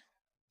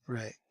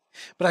 Right.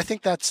 But I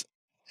think that's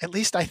at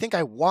least I think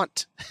I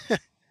want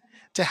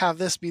to have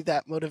this be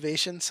that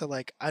motivation. So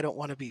like I don't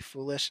want to be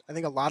foolish. I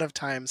think a lot of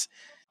times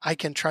I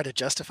can try to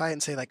justify it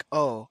and say like,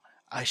 oh,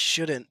 I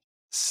shouldn't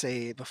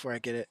say before I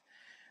get it.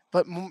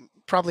 But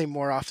probably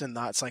more often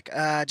than not, it's like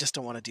I just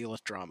don't want to deal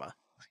with drama,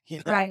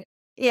 you know. Right.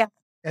 Yeah.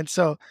 And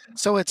so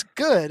it's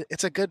good.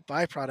 It's a good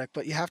byproduct,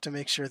 but you have to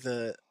make sure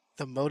the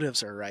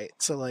motives are right.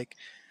 So like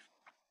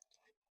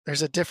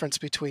there's a difference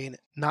between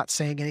not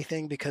saying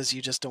anything because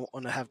you just don't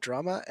want to have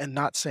drama and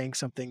not saying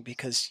something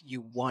because you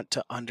want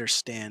to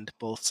understand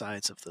both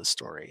sides of the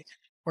story.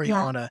 Or you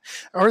Yeah. want to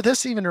or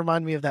this even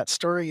reminded me of that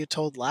story you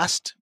told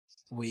last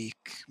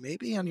week,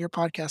 maybe on your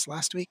podcast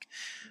last week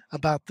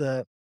about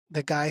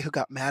the guy who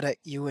got mad at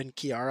you and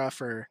Kiara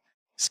for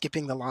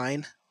skipping the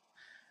line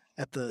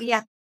at the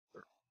Yeah.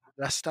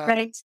 rest stop?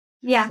 Right.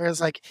 Yeah.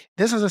 Whereas, like,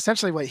 this is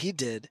essentially what he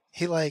did.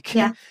 He, like,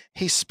 Yeah.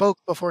 he spoke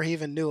before he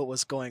even knew what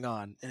was going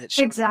on, and it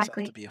showed himself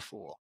to Exactly. be a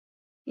fool.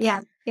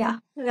 Yeah. Yeah.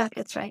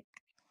 That's right.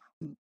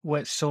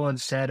 What Solon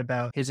said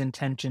about his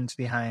intentions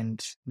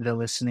behind the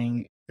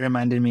listening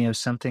reminded me of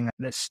something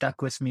that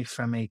stuck with me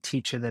from a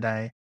teacher that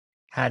I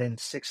had in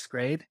sixth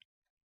grade.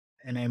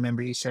 And I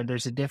remember he said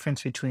there's a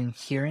difference between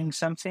hearing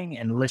something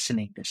and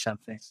listening to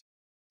something.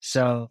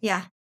 So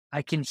Yeah.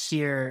 I can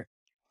hear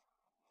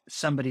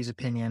somebody's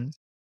opinion,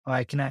 or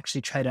I can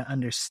actually try to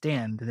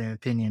understand their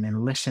opinion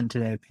and listen to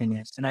their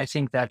opinions. And I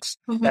think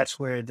Mhm. that's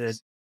where the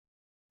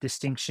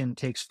distinction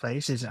takes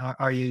place is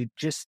are you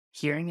just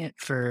hearing it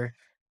for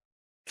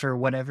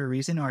whatever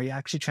reason, or are you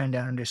actually trying to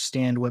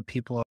understand what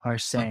people are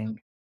saying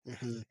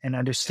Mhm. and Yeah.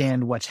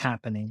 understand what's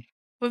happening?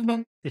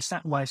 Mhm. It's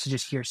not wise to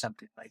just hear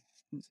something. Like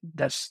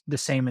that's the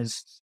same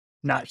as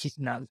not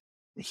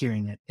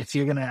hearing it. If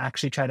you're going to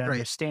actually try to Right.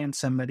 understand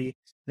somebody,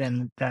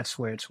 then that's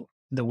where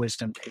the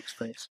wisdom takes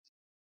place.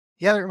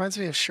 Yeah, that reminds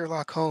me of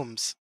Sherlock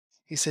Holmes.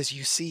 He says,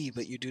 "You see,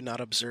 but you do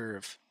not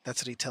observe."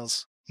 That's what he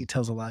tells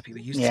a lot of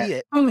people. You Yeah. see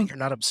it, but Mhm. you're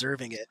not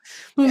observing it.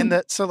 And Mhm.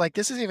 that so like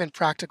this is even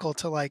practical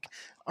to like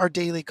our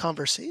daily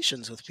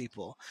conversations with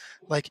people.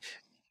 Like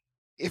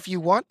if you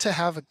want to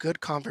have a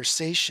good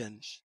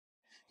conversation,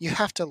 you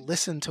have to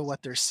listen to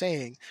what they're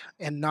saying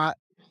and not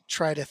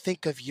try to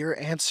think of your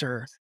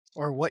answer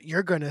or what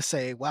you're going to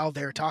say while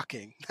they're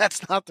talking.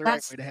 That's not the right way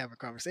That's to have a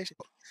conversation.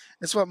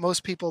 It's what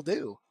most people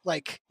do.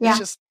 Like it's yeah.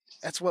 just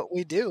that's what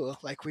we do.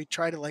 Like we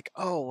try to like,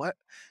 oh,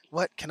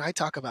 what can I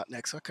talk about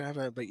next? What can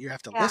I but you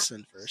have to Yeah.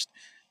 listen first.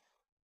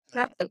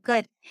 That's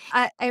good.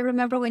 I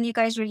remember when you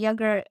guys were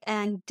younger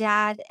and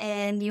dad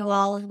and you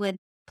all would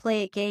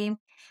play a game,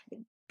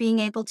 being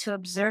able to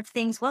observe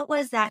things. What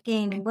was that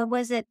game? What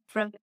was it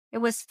from? It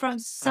was from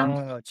some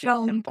Oh,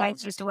 show you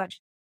guys used to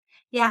watch.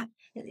 Yeah.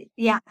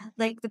 Yeah.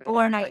 Like the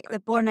Born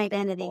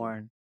Identity.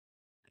 born.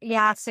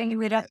 Yeah, so you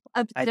would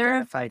observe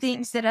Identified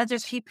things that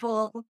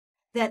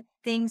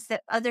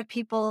other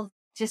people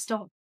just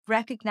don't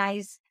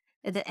recognize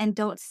and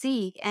don't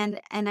see. And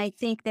I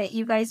think that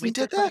you guys We used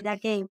to did play that?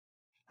 that game.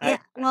 I Yeah,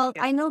 well,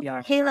 guess I know we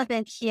are. Caleb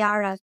and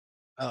Kiara.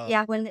 Oh,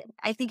 Yeah, when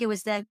I think it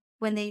was that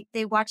when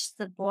they watched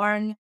the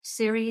Bourne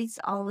series,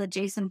 all the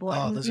Jason oh,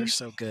 Bourne those are movies,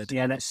 so good.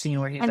 Yeah, that scene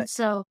where he's and like,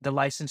 so the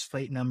license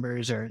plate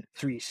numbers are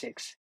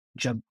 36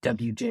 Right.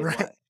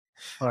 WJY.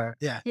 Or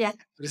Yeah. yeah,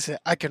 But it's,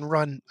 I can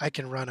run a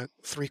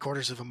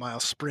 3/4 of a mile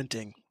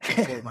sprinting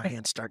before my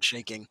hands start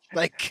shaking.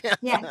 Like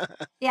yeah,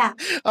 yeah.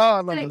 oh, I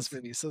love Right. those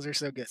movies. Those are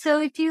so good.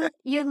 So if you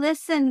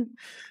listen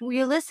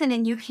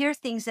and you hear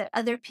things that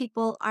other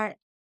people aren't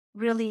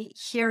really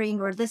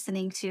hearing or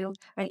listening to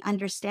or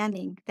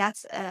understanding.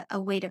 That's a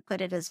way to put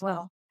it as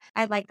well.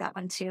 I like that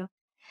one too.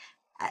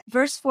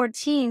 Verse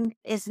 14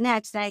 is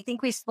next, and I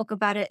think we spoke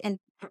about it in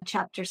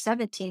chapter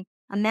 17.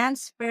 A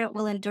man's spirit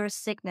will endure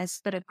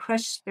sickness, but a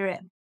crushed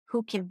spirit,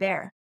 who can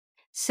bear?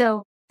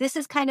 So this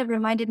is kind of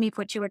reminded me of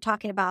what you were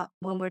talking about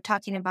when we're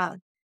talking about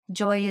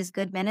joy is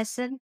good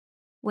medicine.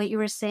 What you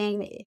were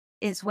saying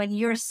is when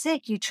you're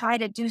sick, you try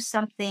to do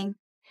something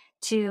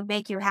to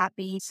make you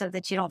happy so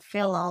that you don't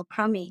feel all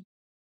crummy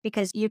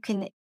because you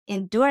can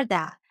endure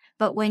that.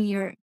 But when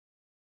you're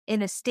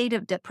in a state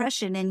of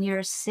depression and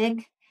you're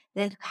sick,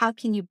 then how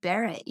can you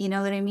bear it? You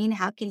know what I mean?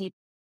 How can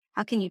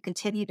you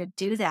continue to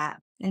do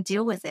that and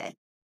deal with it?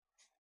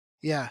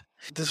 Yeah.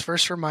 This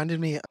verse reminded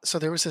me so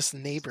there was this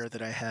neighbor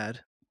that I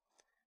had,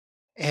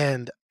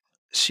 and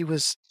she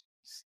was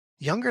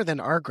younger than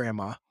our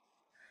grandma,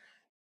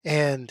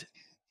 and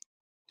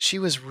she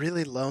was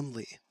really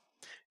lonely.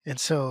 And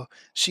so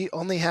she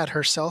only had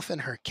herself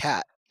and her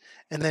cat.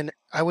 And then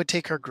I would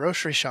take her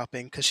grocery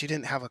shopping because she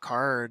didn't have a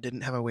car or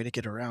didn't have a way to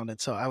get around.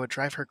 And so I would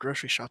drive her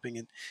grocery shopping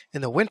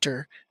in the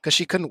winter because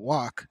she couldn't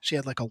walk. She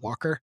had like a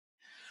walker.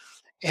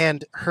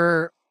 And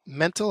her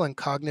mental and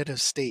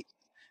cognitive state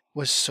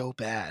was so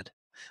bad.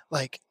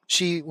 Like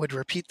she would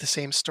repeat the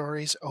same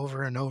stories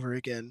over and over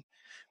again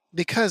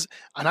because,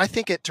 and I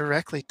think it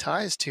directly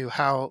ties to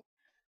how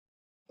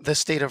the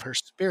state of her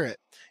spirit.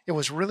 It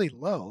was really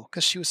low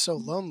because she was so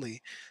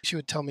lonely. She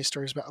would tell me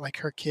stories about like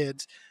her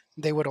kids.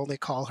 They would only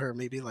call her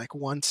maybe like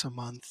once a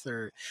month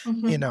or,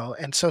 Mhm.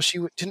 and so she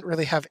didn't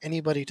really have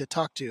anybody to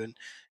talk to. And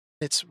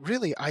it's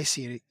really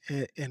icy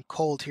and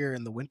cold here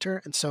in the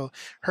winter. And so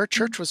her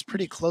church was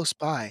pretty close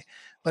by,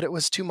 but it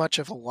was too much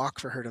of a walk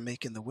for her to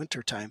make in the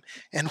winter time.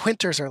 And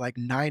winters are like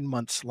 9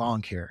 months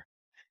long here.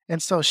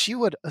 And so she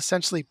would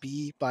essentially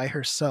be by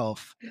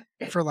herself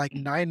for like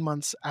 9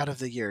 months out of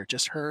the year,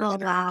 just her Oh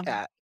and her wow.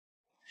 cat.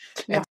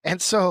 Yeah.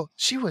 And so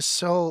she was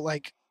so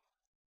like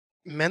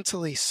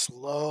mentally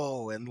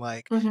slow and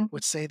like Mhm.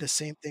 would say the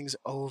same things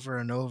over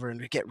and over and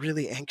would get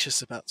really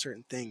anxious about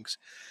certain things.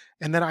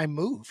 And then I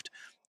moved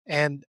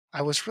and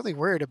I was really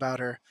worried about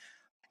her.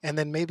 And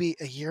then maybe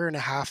a year and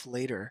a half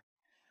later,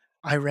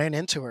 I ran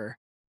into her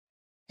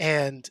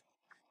and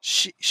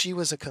she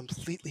was a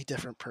completely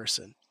different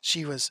person.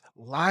 She was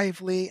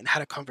lively and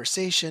had a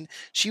conversation.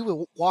 She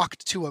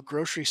walked to a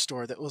grocery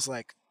store that was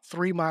like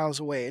 3 miles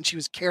away, and she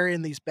was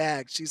carrying these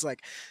bags. She's,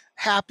 like,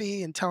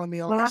 happy and telling me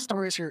all these Wow.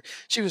 stories.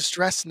 She was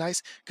dressed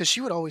nice because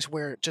she would always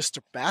wear just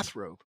a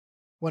bathrobe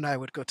when I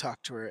would go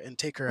talk to her and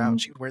take her out.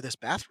 Mm. She would wear this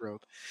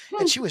bathrobe,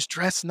 and Hmm. she was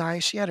dressed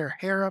nice. She had her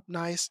hair up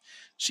nice.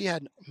 She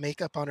had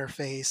makeup on her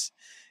face,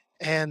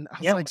 and I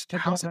was Yeah, like, let's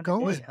take her "How's out it on a date,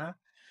 going?" huh?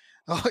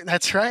 Oh,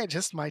 that's right,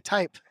 just my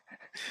type.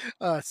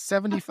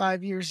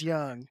 75 years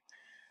young.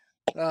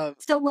 Um,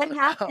 So what uh,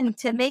 happened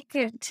to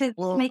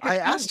well, make her I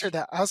asked her change?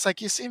 that. I was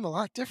like, "You seem a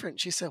lot different."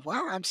 She said,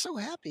 "Wow, I'm so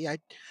happy.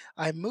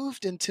 I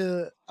moved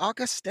into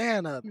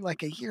Augustana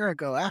like a year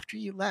ago after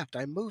you left.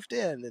 I moved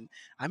in and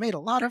I made a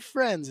lot of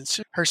friends."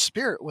 And her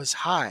spirit was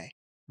high,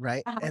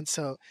 right? Uh-huh. And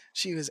so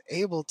she was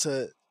able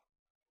to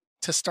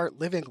start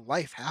living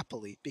life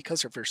happily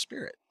because of her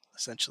spirit,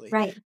 essentially.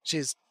 Right.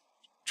 She's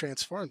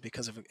transformed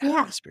because of a happy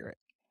Yeah. spirit.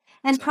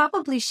 And So,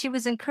 probably she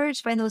was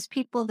encouraged by those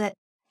people that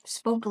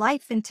spoke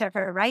life into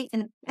her, right?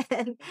 And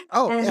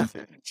oh, yeah.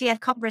 and she had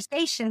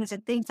conversations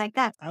and things like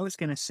that. I was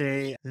going to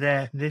say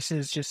that this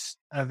is just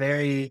a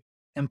very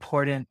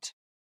important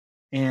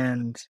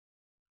and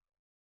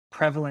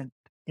prevalent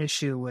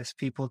issue with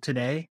people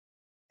today.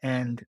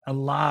 And a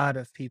lot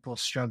of people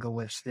struggle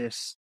with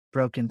this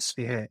broken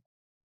spirit.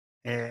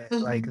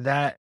 Like Mhm.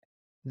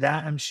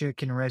 that I'm sure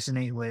can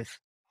resonate with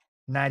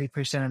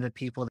 90% of the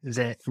people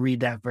that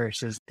read that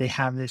verse is they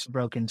have this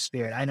broken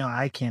spirit. I know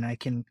I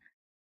can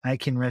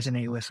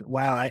resonate with,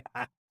 wow,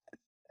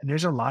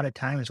 there's a lot of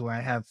times where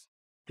I have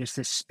just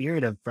this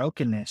spirit of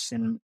brokenness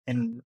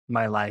in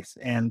my life.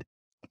 And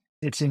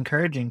it's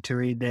encouraging to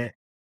read that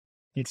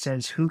it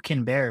says, who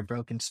can bear a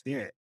broken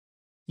spirit?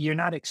 You're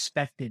not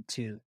expected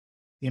to.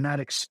 You're not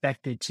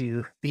expected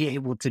to be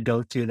able to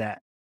go through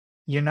that.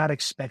 You're not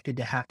expected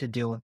to have to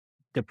deal with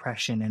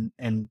depression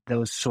and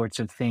those sorts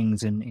of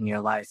things in your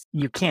life.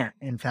 You can't.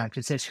 In fact,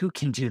 it says, who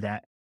can do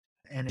that?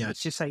 And Yeah.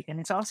 it's just like, and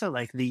it's also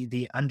like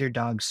the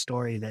underdog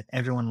story that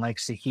everyone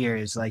likes to hear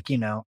is like,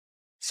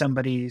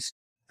 somebody's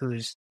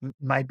who's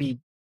might be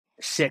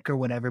sick or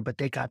whatever, but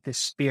they got this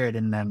spirit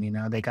in them,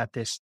 they got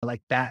this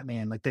like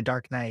Batman, like the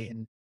Dark Knight,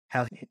 and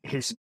how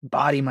his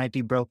body might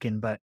be broken,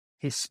 but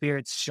his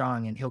spirit's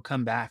strong and he'll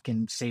come back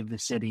and save the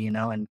city, and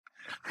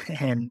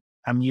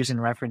I'm using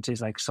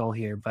references like Soul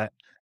here, but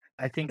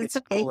I think It's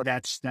it's okay. cool.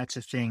 That's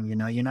a thing,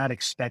 you're not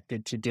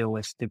expected to deal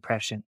with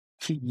depression.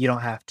 You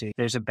don't have to.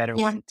 There's a better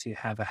Yeah. way to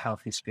have a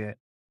healthy spirit.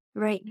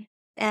 Right.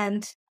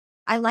 And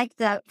I like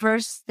that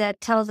verse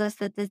that tells us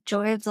that the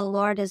joy of the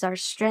Lord is our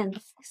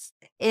strength.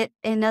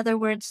 In other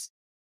words,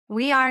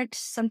 we aren't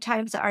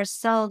sometimes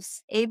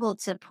ourselves able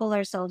to pull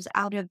ourselves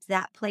out of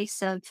that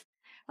place of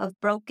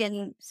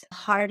broken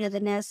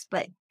heartedness,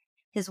 but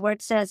his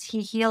word says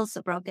he heals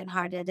the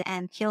brokenhearted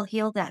and he'll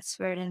heal that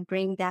spirit and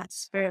bring that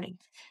spirit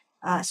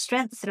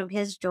strength through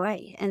his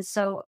joy. And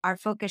so our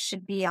focus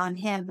should be on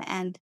him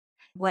and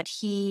what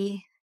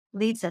he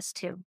leads us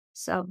to.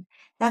 So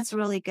that's a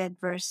really good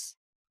verse.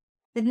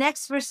 The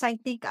next verse I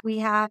think we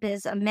have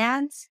is a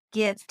man's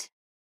gift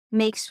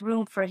makes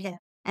room for him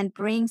and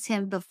brings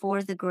him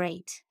before the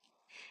great.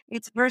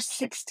 It's verse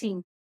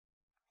 16.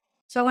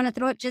 So I want to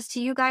throw it just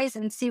to you guys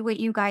and see what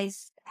you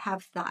guys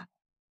have thought.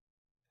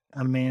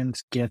 A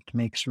man's gift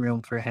makes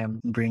room for him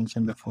and brings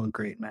him before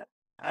great men.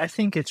 I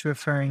think it's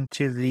referring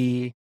to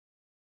the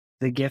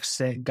gifts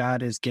that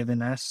God has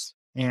given us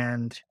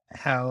and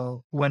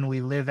how when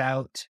we live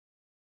out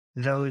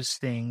those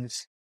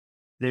things,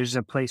 there's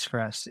a place for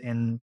us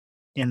in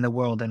the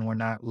world and we're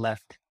not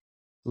left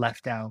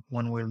out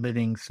when we're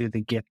living through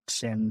the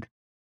gifts and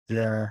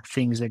the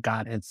things that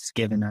God has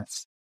given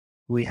us.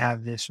 We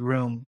have this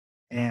room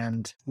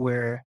and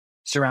we're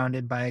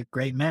surrounded by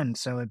great men.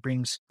 So it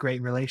brings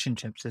great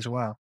relationships as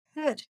well.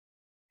 Good.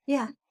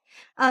 Yeah.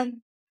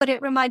 What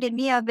it reminded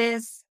me of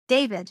is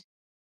David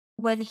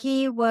when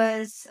he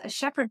was a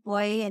shepherd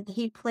boy and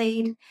he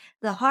played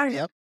the harp.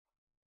 Yep.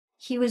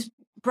 He was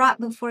brought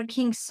before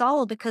King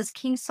Saul because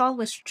King Saul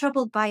was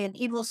troubled by an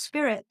evil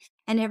spirit.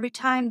 And every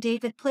time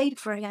David played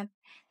for him,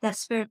 that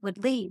spirit would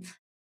leave.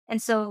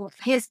 And so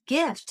his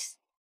gift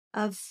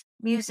of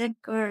music,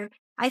 or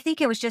I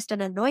think it was just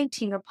an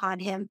anointing upon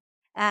him,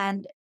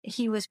 and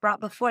he was brought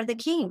before the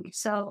king.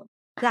 So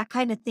that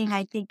kind of thing,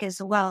 I think,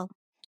 as well.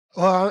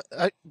 Well,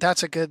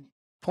 that's a good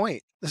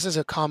point. This is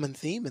a common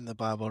theme in the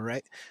Bible,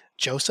 right?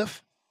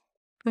 Joseph,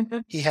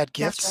 Mhm. he had That's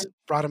gifts right.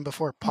 brought him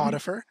before Mhm.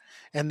 Potiphar,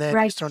 and then he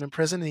was Right. thrown in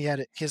prison. And he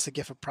has the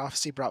gift of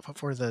prophecy brought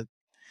before the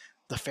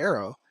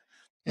Pharaoh,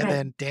 and Right.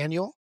 then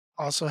Daniel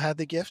also had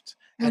Hmm. gifts,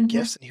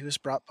 and he was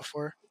brought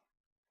before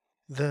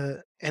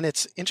the. And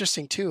it's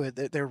interesting too.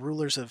 They're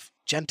rulers of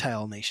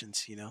Gentile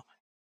nations.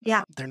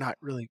 Yeah. They're not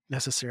really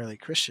necessarily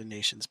Christian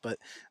nations, but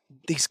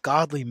these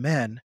godly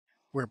men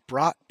were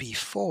brought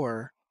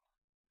before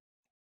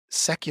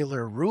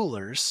secular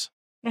rulers,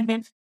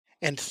 Hmm.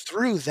 and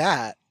through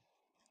that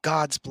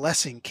God's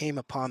blessing came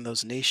upon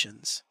those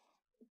nations.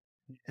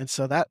 And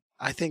so that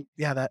I think,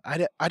 yeah, that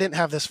I didn't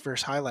have this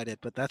verse highlighted,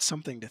 but that's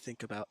something to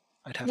think about.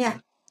 I'd have Yeah.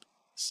 to.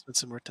 Spend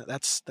some more time.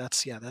 That's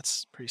yeah,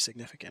 that's pretty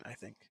significant, I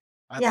think.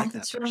 I Yeah, like that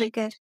that's verse. really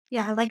good.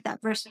 Yeah, I like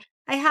that verse.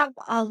 I have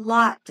a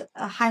lot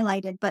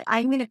highlighted, but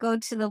I'm going to go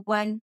to the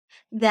one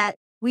that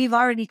we've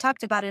already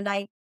talked about, and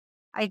I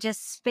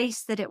just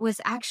spaced that it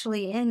was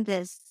actually in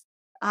this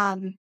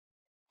um,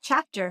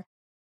 chapter,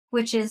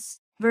 which is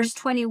verse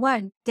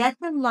 21. Death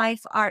and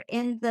life are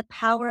in the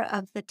power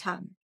of the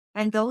tongue,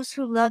 and those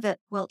who love it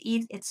will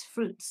eat its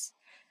fruits.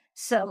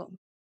 So,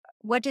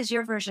 what is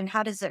your version?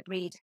 How does it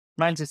read?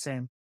 Mine's the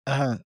same.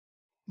 Uh,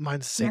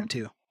 Mine's the Yeah. same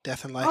too.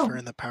 Death and life are Oh,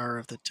 in the power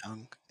of the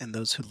tongue, and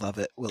those who love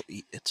it will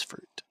eat its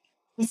fruit.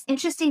 it's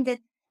interesting that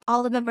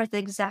all of them are the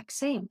exact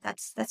same.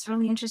 That's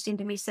really interesting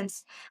to me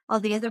since all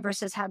the other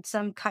verses had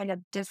some kind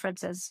of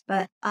differences.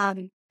 But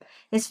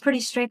it's pretty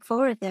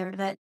straightforward there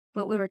that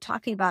what we were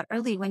talking about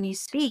early when you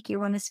speak, you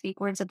want to speak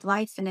words of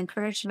life and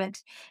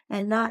encouragement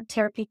and not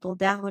tear people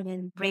down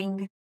and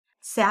bring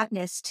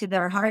sadness to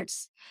their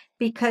hearts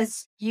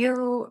because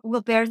you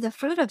will bear the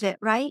fruit of it,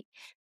 right?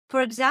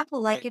 For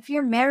example, like Right. if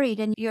you're married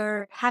and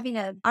you're having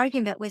an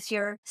argument with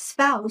your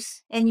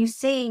spouse and you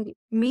saying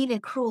mean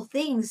and cruel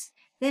things,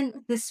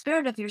 then the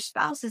spirit of your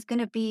spouse is going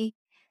to be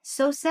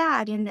so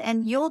sad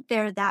and you'll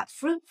bear that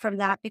fruit from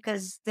that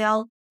because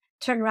they'll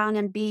turn around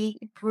and be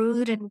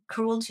rude and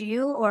cruel to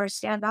you or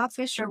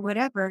standoffish or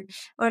whatever.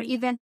 Or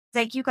even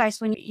like you guys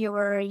when you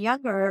were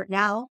younger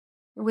now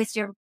with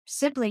your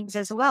siblings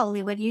as well,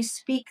 when you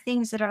speak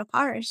things that are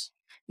harsh,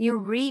 you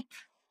reap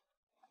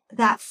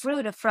that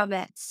fruit from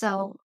it.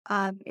 So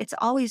it's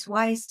always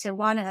wise to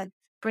want to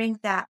bring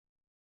that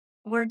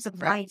words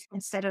of Right. life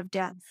instead of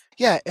death.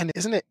 Yeah, and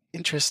isn't it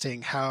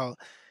interesting how,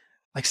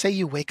 like, say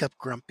you wake up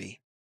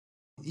grumpy,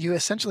 you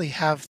essentially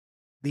have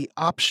the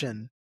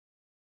option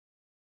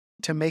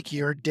to make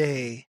your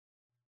day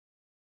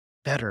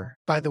better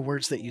by the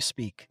words that you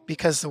speak,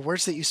 because the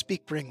words that you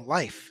speak bring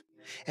life,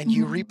 and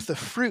you reap Mhm. the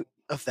fruit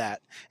of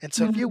that. And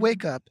so if you Mhm.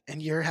 wake up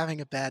and you're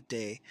having a bad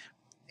day,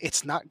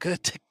 it's not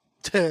good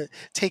to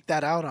take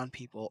that out on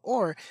people,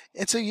 or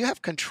and so you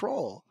have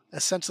control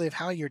essentially of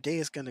how your day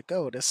is going to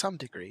go to some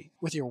degree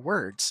with your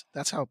words.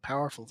 That's how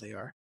powerful they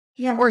are.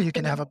 Yeah. Or you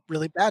can have a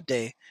really bad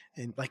day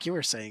and like you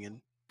were saying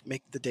and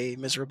make the day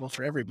miserable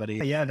for everybody.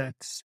 Yeah,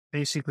 that's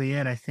basically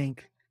it. I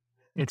think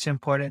it's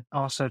important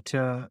also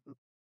to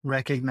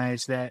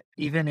recognize that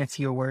even if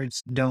your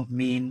words don't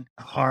mean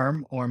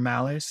harm or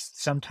malice,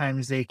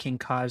 sometimes they can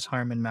cause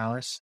harm and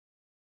malice.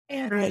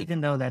 And Right.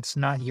 even though that's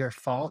not your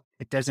fault,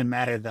 it doesn't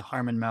matter. The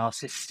harm and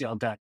malice is still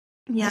done.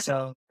 Yeah.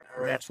 So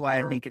that's why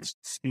I think it's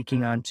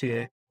speaking on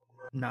to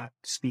not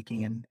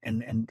speaking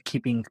and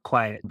keeping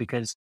quiet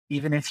because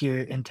even if your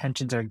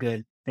intentions are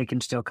good, they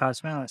can still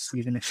cause malice,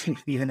 even if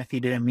even if you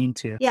didn't mean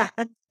to. Yeah.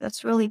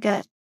 That's really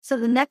good. So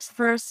the next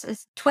verse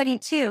is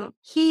 22.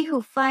 He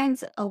who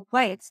finds a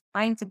wife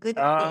finds a good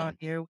thing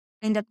Here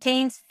and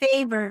obtains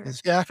favor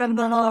Yeah. from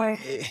the Lord.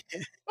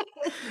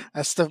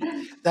 That's the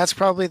that's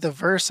probably the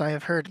verse I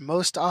have heard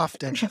most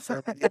often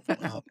from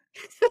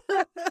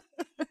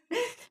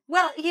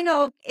Well,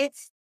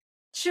 it's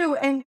true.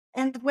 And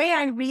the way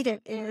I read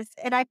it is,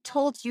 and I've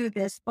told you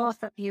this,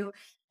 both of you,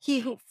 he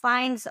who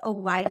finds a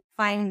wife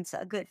finds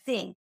a good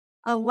thing.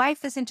 A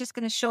wife isn't just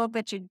going to show up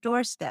at your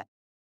doorstep.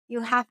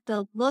 You have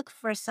to look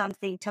for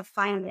something to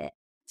find it.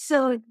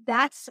 So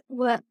that's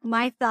what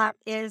my thought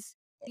is.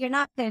 You're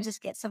not going to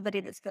just get somebody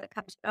that's going to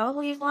come to,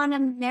 oh, you want to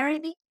marry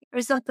me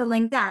or something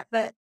like that.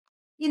 But,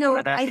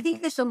 for that. I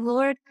think that the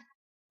Lord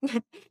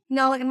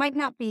no, it might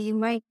not be. You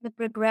might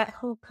regret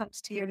who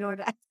comes to your door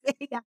to say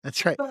that.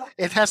 That's right. But,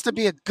 It has to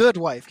be a good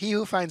wife. He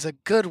who finds a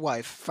good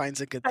wife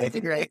finds a good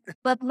thing, right?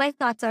 but my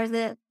thoughts are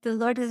that the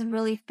Lord has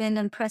really been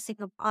impressing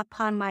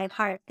upon my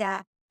heart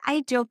that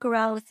I joke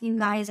around with you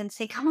guys and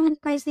say, "Come on, you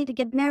guys need to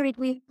get married.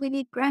 We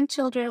need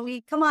grandchildren.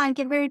 We come on,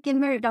 get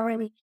married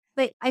already."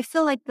 But I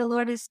feel like the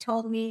Lord has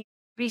told me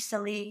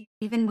recently,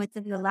 even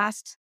within the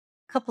last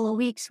couple of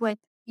weeks, what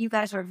you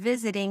guys were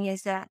visiting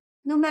is that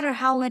no matter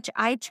how much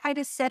I try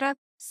to set up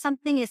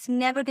something, it's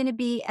never going to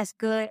be as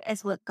good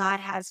as what God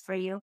has for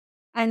you.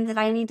 And that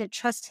I need to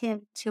trust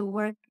Him to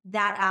work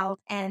that out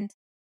and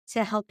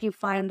to help you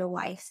find a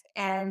wife.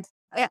 And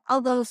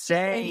although if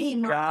Say He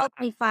will God. help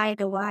me find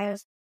a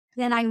wife,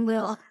 then I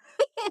will.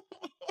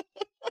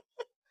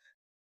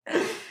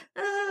 Well,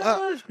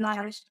 Oh,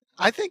 gosh.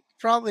 I think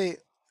probably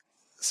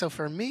so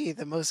for me,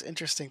 the most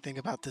interesting thing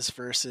about this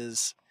verse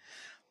is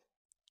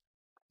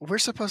we're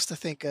supposed to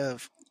think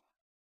of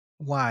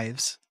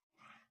wives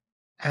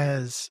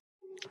as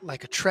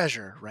like a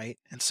treasure, right?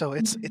 And so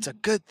it's a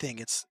Mhm. good thing.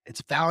 It's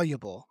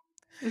valuable.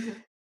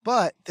 Mhm.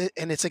 But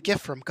and it's a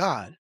gift from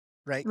God,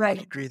 right? Would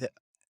you Right, agree that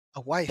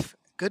a wife,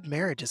 good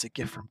marriage is a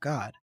gift from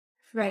God?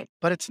 right,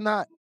 But it's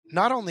not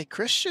only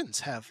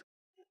Christians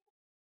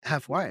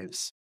have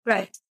wives,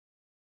 right.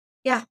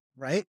 Yeah,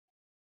 right?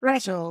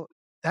 right. So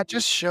that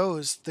just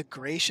shows the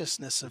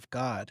graciousness of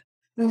God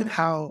and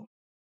Mhm.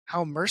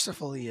 how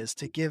merciful he is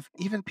to give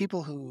even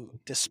people who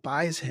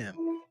despise him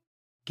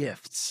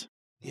gifts,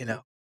 you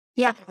know.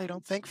 Yeah, They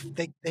don't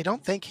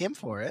thank him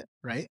for it,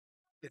 right?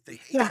 If they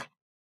hate yeah. him.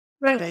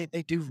 Right.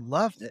 They do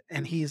love it,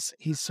 and he's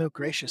so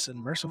gracious and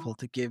merciful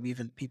to give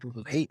even people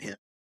who hate him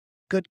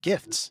good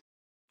gifts.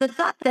 The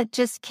thought that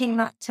just came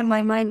up to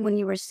my mind when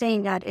you were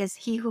saying that is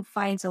he who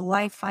finds a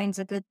wife finds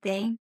a good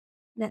thing.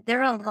 That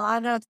there are a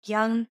lot of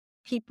young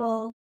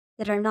people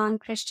that are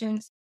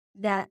non-Christians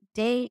that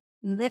they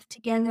live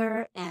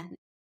together and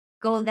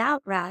go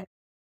that route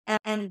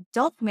and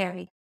don't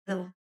marry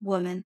the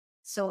woman.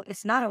 So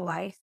it's not a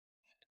wife,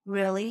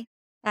 really.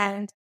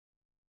 And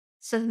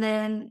so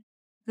then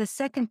the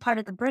second part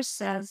of the verse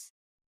says,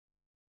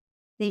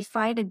 they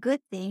find a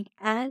good thing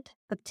and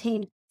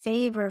obtain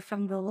favor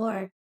from the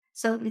Lord.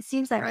 So it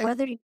seems like Right,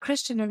 whether you're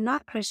Christian or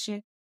not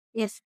Christian,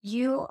 if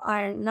you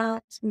are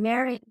not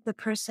married the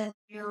person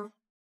you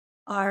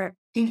are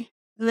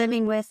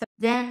living with,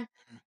 then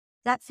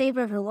that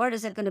favor of the Lord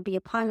isn't going to be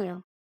upon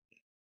you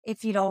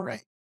if you don't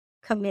right,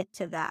 commit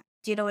to that.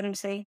 Do you know what I'm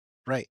saying?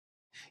 right.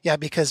 Yeah,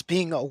 because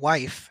being a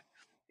wife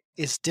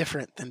is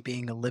different than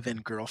being a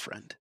live-in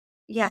girlfriend.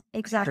 Yeah,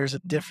 exactly. There's a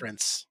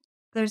difference.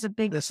 There's a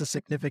big That's the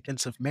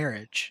significance of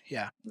marriage.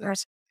 Yeah,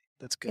 verse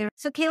that's good. there.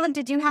 So, Caleb,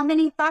 did you have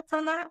any thoughts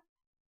on that?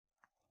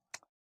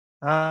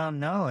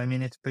 No, I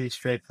mean, it's pretty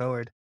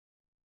straightforward.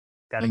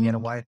 Got to get a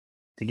Mhm. wife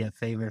to get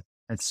favor.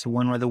 That's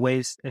one of the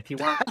ways. If you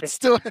want, That's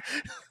still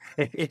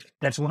if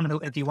that's one of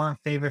the, if you want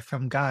favor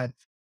from God,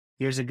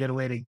 here's a good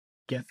way to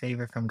get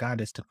favor from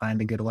God is to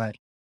find a good wife.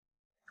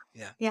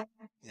 yeah, Yeah.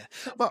 yeah.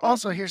 Well,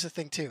 also here's the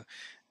thing too.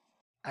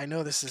 I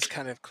know this is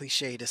kind of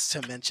cliche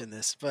to mention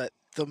this, but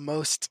the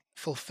most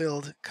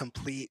fulfilled,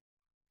 complete,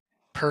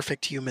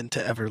 perfect human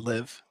to ever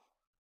live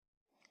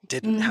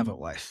didn't have a Mhm.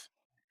 wife.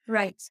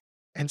 Right.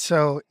 And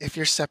so if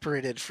you're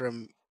separated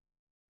from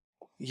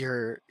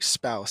your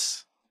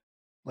spouse,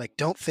 like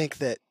don't think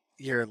that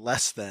you're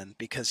less than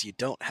because you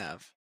don't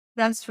have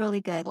That's really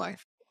a good.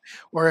 wife.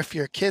 Or if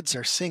your kids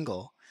are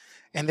single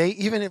and they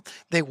even if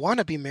they want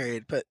to be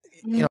married, but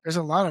Mhm. there's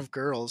a lot of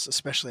girls,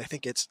 especially I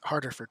think it's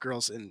harder for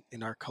girls in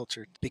our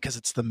culture because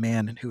it's the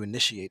man who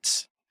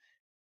initiates,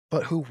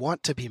 but who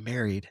want to be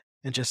married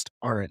and just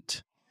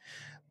aren't.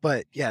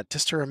 But yeah,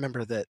 just to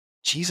remember that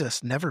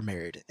Jesus never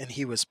married and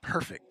he was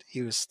perfect.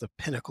 He was the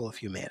pinnacle of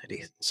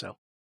humanity. So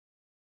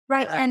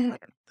Right.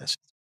 that's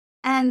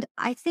And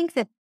I think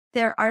that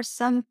there are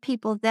some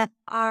people that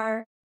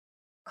are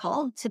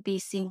called to be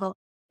single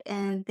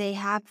and they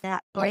have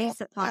that Paul. grace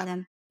upon Yeah,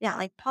 them. Yeah,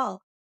 like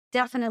Paul.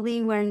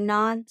 Definitely, we're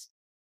not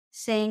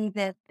saying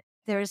that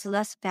there's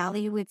less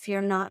value if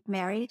you're not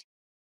married.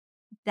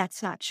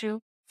 That's not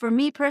true. For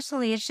me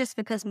personally, it's just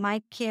because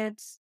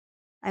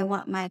I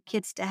want my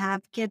kids to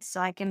have kids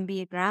so I can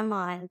be a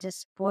grandma and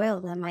just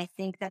spoil them. I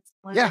think that's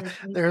one yeah. of the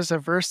things. There's a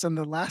verse in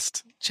the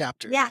last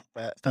chapter Yeah.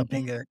 about Mhm.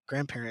 being a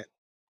grandparent.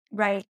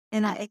 Right.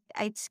 And I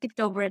skipped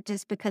over it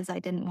just because I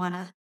didn't want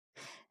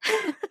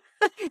to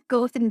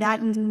go through that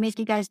and make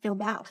you guys feel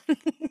bad.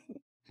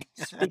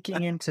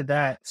 Speaking into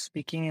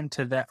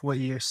that, what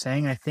you're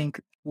saying, I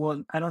think,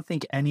 well, I don't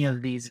think any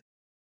of these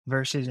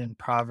verses in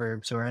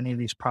Proverbs or any of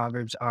these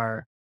Proverbs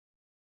are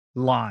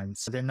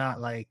laws. They're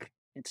not like,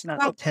 it's not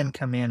the Right. 10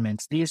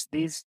 commandments. It's,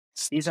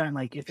 These aren't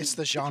like, it's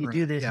the if you genre.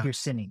 do this, Yeah, you're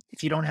sinning.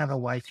 If you don't have a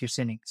wife, you're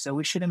sinning. So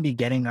we shouldn't be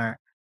getting our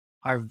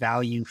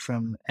value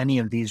from any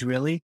of these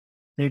really.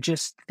 They're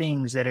just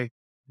things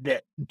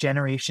that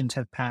generations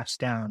have passed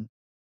down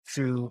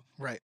through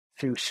right,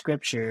 through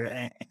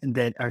scripture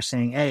that are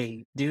saying,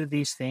 hey, do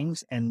these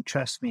things and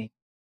trust me.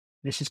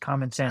 This is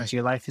common sense. right,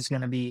 Your life is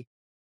going to be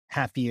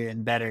happier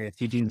and better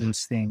if you do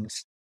these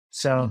things.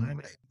 So,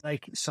 right,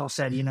 like Saul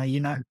said,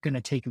 you're not going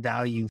to take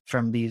value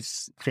from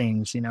these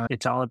things.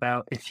 It's all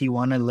about if you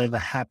want to live a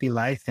happy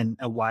life and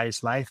a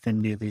wise life,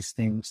 then do these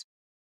things.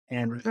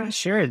 And right, Right.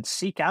 sure,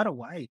 seek out a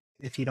wife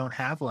if you don't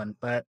have one,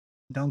 but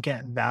don't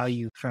get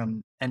value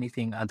from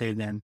anything other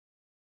than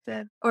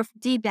that. Or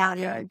Yeah,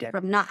 devalue get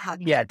from not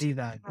having. yeah, do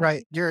that.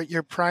 right.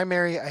 Your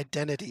primary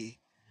identity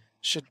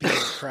should be in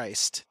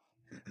Christ,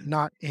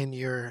 not in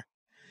your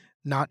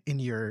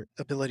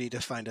ability to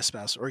find a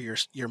spouse or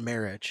your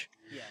marriage.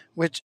 Yeah.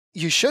 Which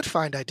you should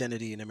find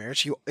identity in a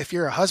marriage. If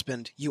you're a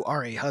husband, you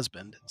are a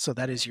husband, so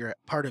that is your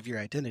part of your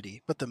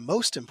identity. But the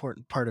most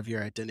important part of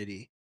your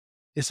identity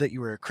is that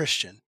you are a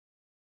Christian.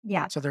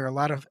 Yeah. So there are a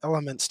lot of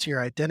elements to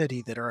your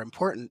identity that are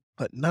important,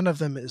 but none of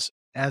them is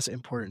as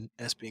important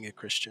as being a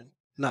Christian.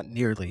 Not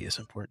nearly as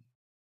important.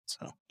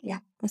 So Yeah.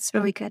 That's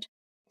really good.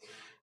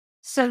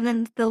 So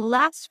then the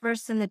last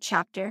verse in the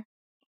chapter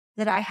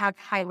that I have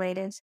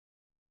highlighted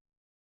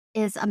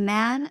is a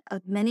man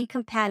of many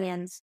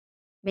companions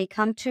may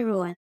come to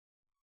ruin,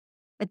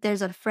 but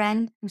there's a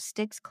friend who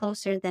sticks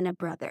closer than a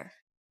brother.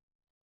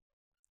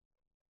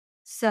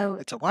 So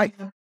it's a wife.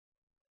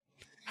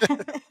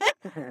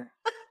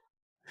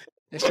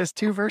 It's just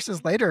two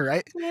verses later,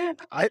 right? yeah.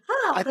 I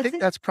Oh, I that's think it.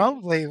 that's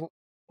probably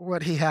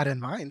what he had in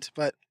mind.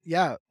 But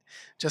yeah,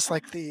 just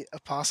like the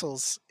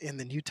apostles in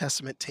the New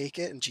Testament take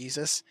it and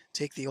Jesus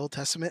take the Old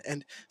Testament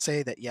and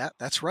say that, yeah,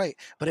 that's right.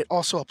 But it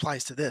also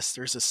applies to this.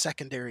 There's a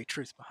secondary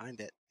truth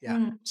behind it. Yeah.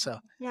 Mm, So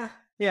yeah.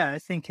 Yeah, I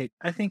think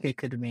it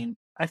could mean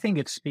I think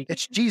it's speaking.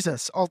 It's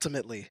Jesus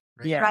ultimately,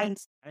 right? Yeah, Right.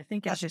 I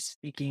think Yeah. it's just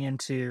speaking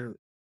into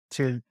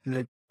to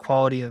the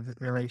quality of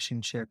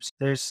relationships.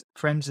 There's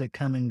friends that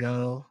come and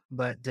go,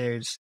 but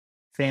there's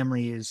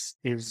family is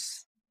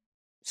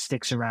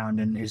sticks around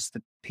and is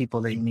the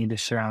people that you need to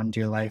surround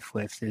your life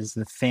with is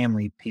the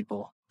family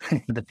people,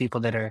 the people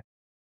that are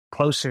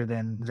closer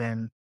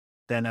than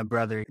a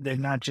brother. They're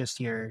not just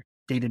your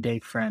day-to-day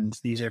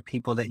friends. These are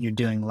people that you're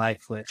doing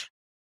life with.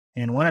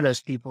 And one of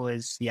those people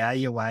is, yeah,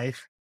 your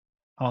wife.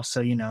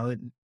 Also,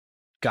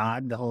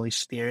 God, the Holy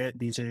Spirit.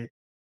 These are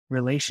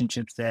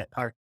relationships that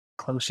are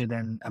closer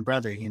than a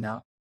brother, you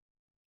know?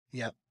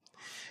 Yeah.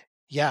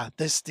 Yeah,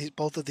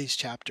 both of these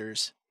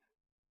chapters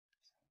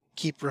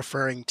keep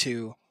referring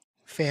to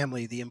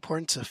family, the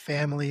importance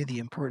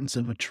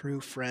of a true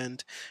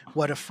friend,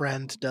 what a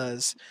friend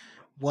does,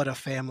 what a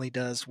family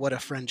does, what a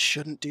friend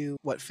shouldn't do,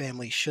 what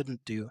family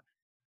shouldn't do.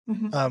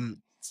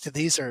 Mhm. So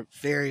these are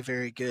very,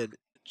 very good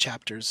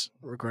chapters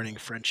regarding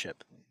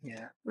friendship.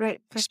 Yeah.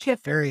 Right. They speak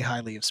Friendship. very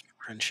highly of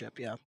friendship.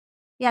 Yeah.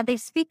 Yeah, they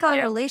speak on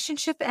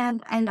relationship,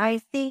 and I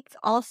think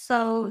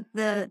also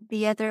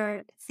the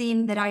other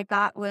theme that I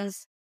got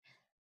was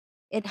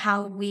in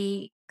how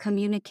we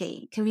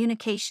communicate,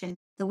 communication,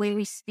 the way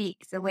we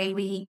speak, the way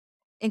we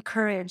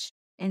encourage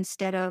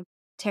instead of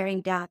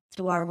tearing down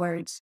through our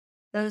words.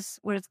 Those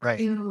were Right.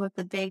 two of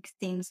the big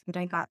themes that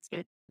I got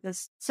through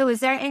this. So, is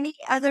there any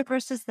other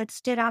verses that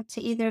stood out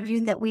to either of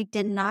you that we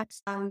did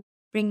not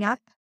bring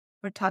up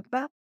or talk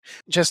about?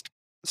 Just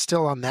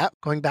still on that,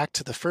 going back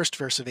to the first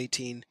verse of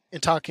 18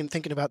 and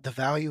thinking about the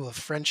value of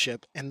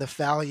friendship and the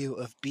value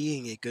of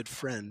being a good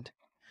friend.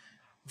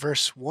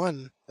 Verse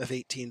 1 of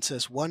 18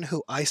 says, "One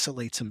who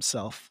isolates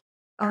himself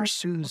Oh,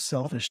 pursues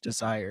selfish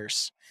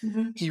desires.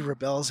 mhm. He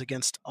rebels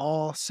against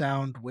all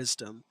sound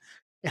wisdom."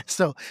 And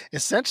so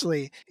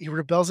essentially, he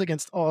rebels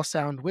against all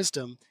sound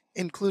wisdom,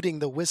 including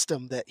the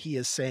wisdom that he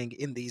is saying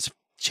in these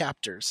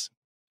chapters.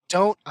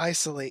 Don't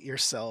isolate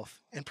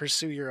yourself and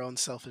pursue your own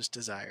selfish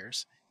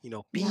desires.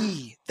 Yeah.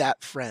 Be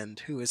that friend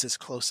who is as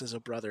close as a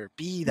brother.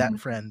 Be that Mhm.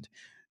 friend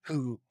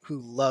who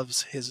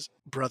loves his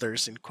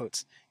brothers in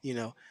quotes,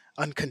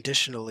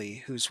 unconditionally,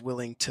 who's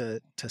willing to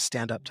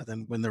stand up to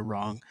them when they're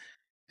wrong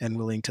and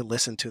willing to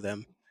listen to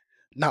them.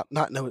 Not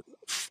no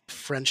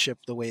friendship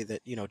the way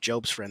that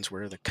Job's friends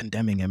were, the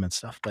condemning him and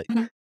stuff, but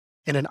Mhm.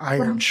 in an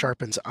iron Well,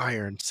 sharpens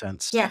iron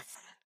sense. yes,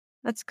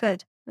 that's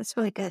good. That's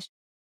really good.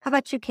 How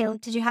about you,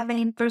 Caleb? Did you have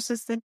any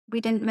verses that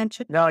we didn't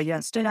mention No, that yeah.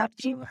 stood out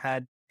to you? Also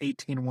had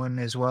 18:1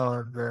 as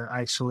well, the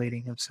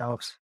isolating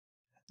himself.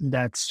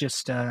 That's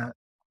just a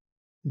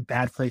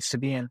bad place to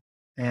be in.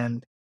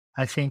 And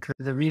I think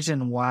the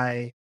reason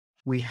why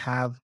we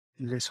have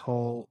this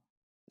whole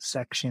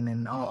section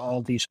and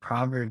all these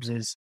proverbs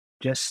is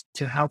just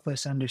to help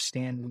us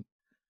understand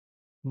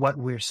what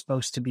we're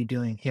supposed to be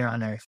doing here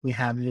on earth. We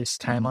have this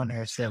time on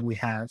earth that we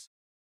have,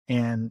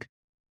 and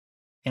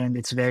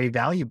it's very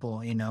valuable.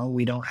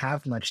 We don't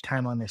have much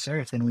time on this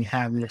earth, and we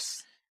have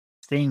this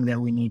thing that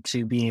we need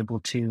to be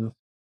able to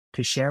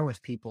share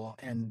with people,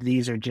 and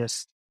these are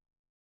just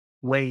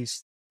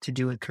ways to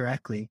do it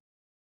correctly.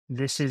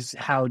 This is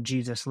how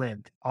Jesus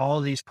lived.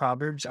 All these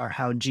proverbs are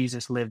how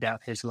Jesus lived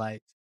out his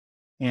life,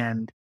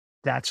 and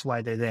that's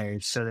why they're there,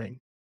 so that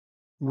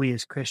we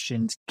as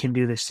Christians can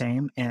do the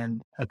same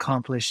and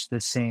accomplish the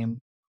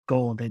same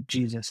goal that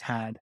Jesus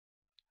had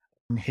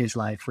in his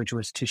life, which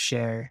was to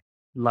share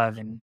love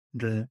and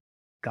the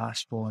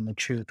gospel and the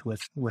truth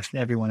with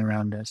everyone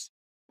around us.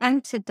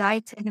 And to die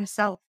to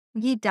himself.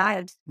 He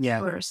died Yeah,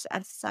 for us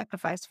as a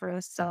sacrifice for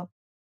us. So,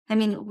 I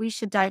mean, we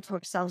should die to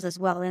ourselves as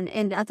well. And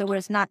in other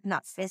words, not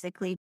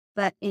physically,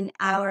 but in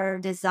our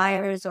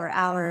desires or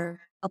our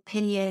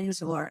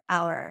opinions or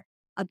our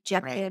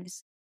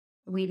objectives.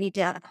 We need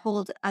to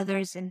hold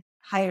others in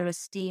higher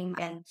esteem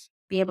and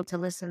be able to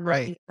listen to what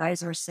Right. you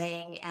guys are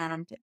saying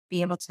and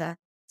be able to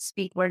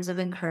speak words of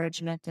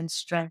encouragement and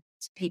strength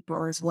to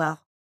people as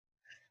well.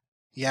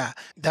 Yeah,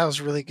 that was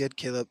really good,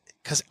 Caleb.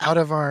 Because out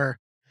of our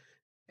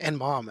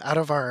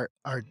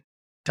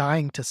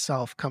dying to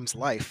self comes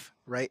life,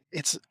 right?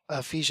 It's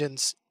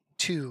Ephesians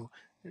 2.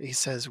 He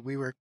says we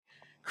were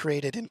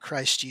created in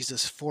Christ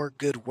Jesus for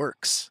good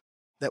works,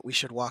 that we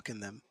should walk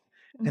in them.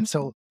 And Mhm.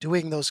 so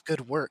doing those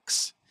good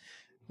works,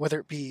 whether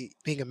it be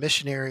being a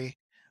missionary,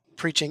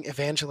 preaching,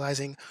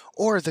 evangelizing,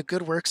 or the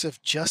good works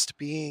of just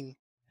being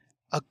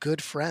a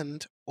good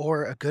friend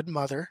or a good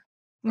mother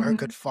or a Mhm.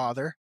 good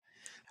father,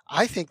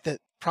 I think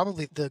that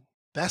probably the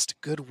best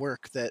good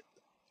work that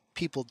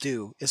people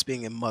do is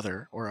being a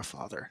mother or a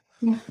father.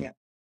 Yeah. yeah,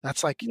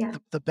 That's like Yeah.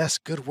 the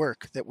best good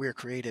work that we're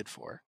created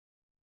for,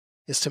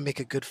 is to make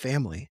a good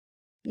family.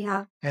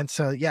 Yeah. And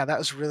so, yeah, that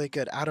was really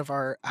good. Out of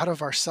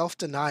our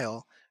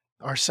self-denial,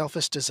 our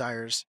selfish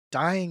desires,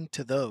 dying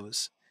to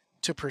those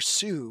to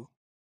pursue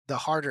the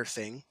harder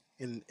thing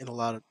in a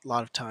lot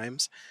of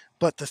times,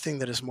 but the thing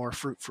that is more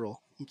fruitful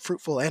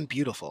and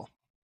beautiful.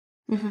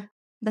 Mhm.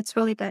 That's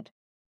really good.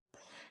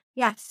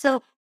 Yeah.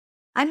 So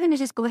I'm going to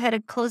just go ahead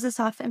and close this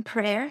off in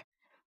prayer.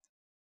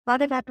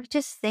 Father God, we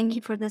just thank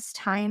you for this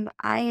time.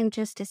 I am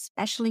just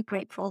especially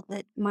grateful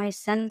that my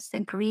sons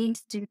agreed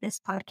to do this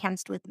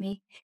podcast with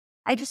me.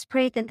 I just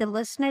pray that the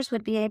listeners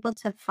would be able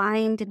to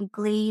find and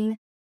glean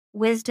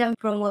wisdom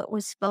from what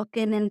was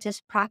spoken and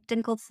just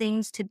practical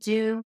things to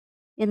do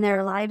in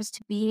their lives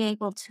to be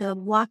able to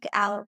walk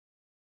out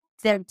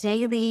their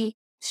daily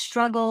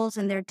struggles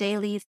and their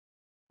daily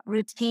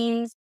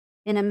routines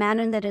in a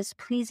manner that is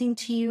pleasing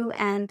to you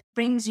and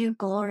brings you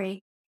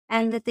glory,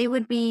 and that they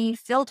would be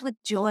filled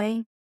with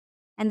joy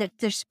and that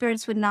their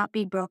spirits would not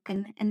be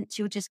broken, and that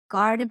you would just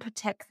guard and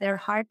protect their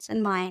hearts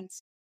and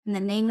minds. In the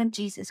name of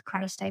Jesus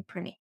Christ, I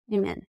pray.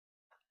 Amen.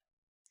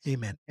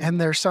 Amen. And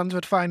their sons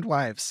would find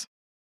wives.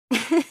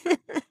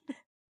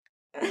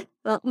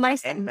 Well, my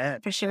son,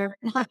 Amen. for sure.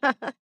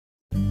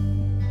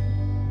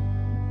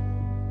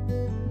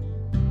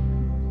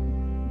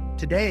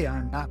 Today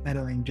on Not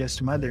Meddling,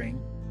 Just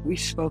Mothering, we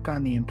spoke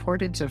on the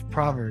importance of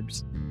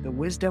Proverbs, the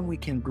wisdom we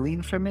can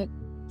glean from it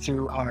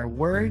through our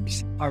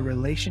words, our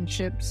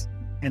relationships,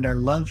 and our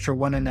love for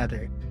one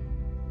another.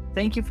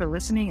 Thank you for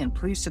listening, and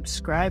please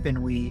subscribe,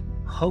 and we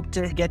hope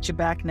to get you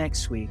back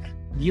next week.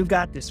 You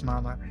got this,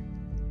 Mama.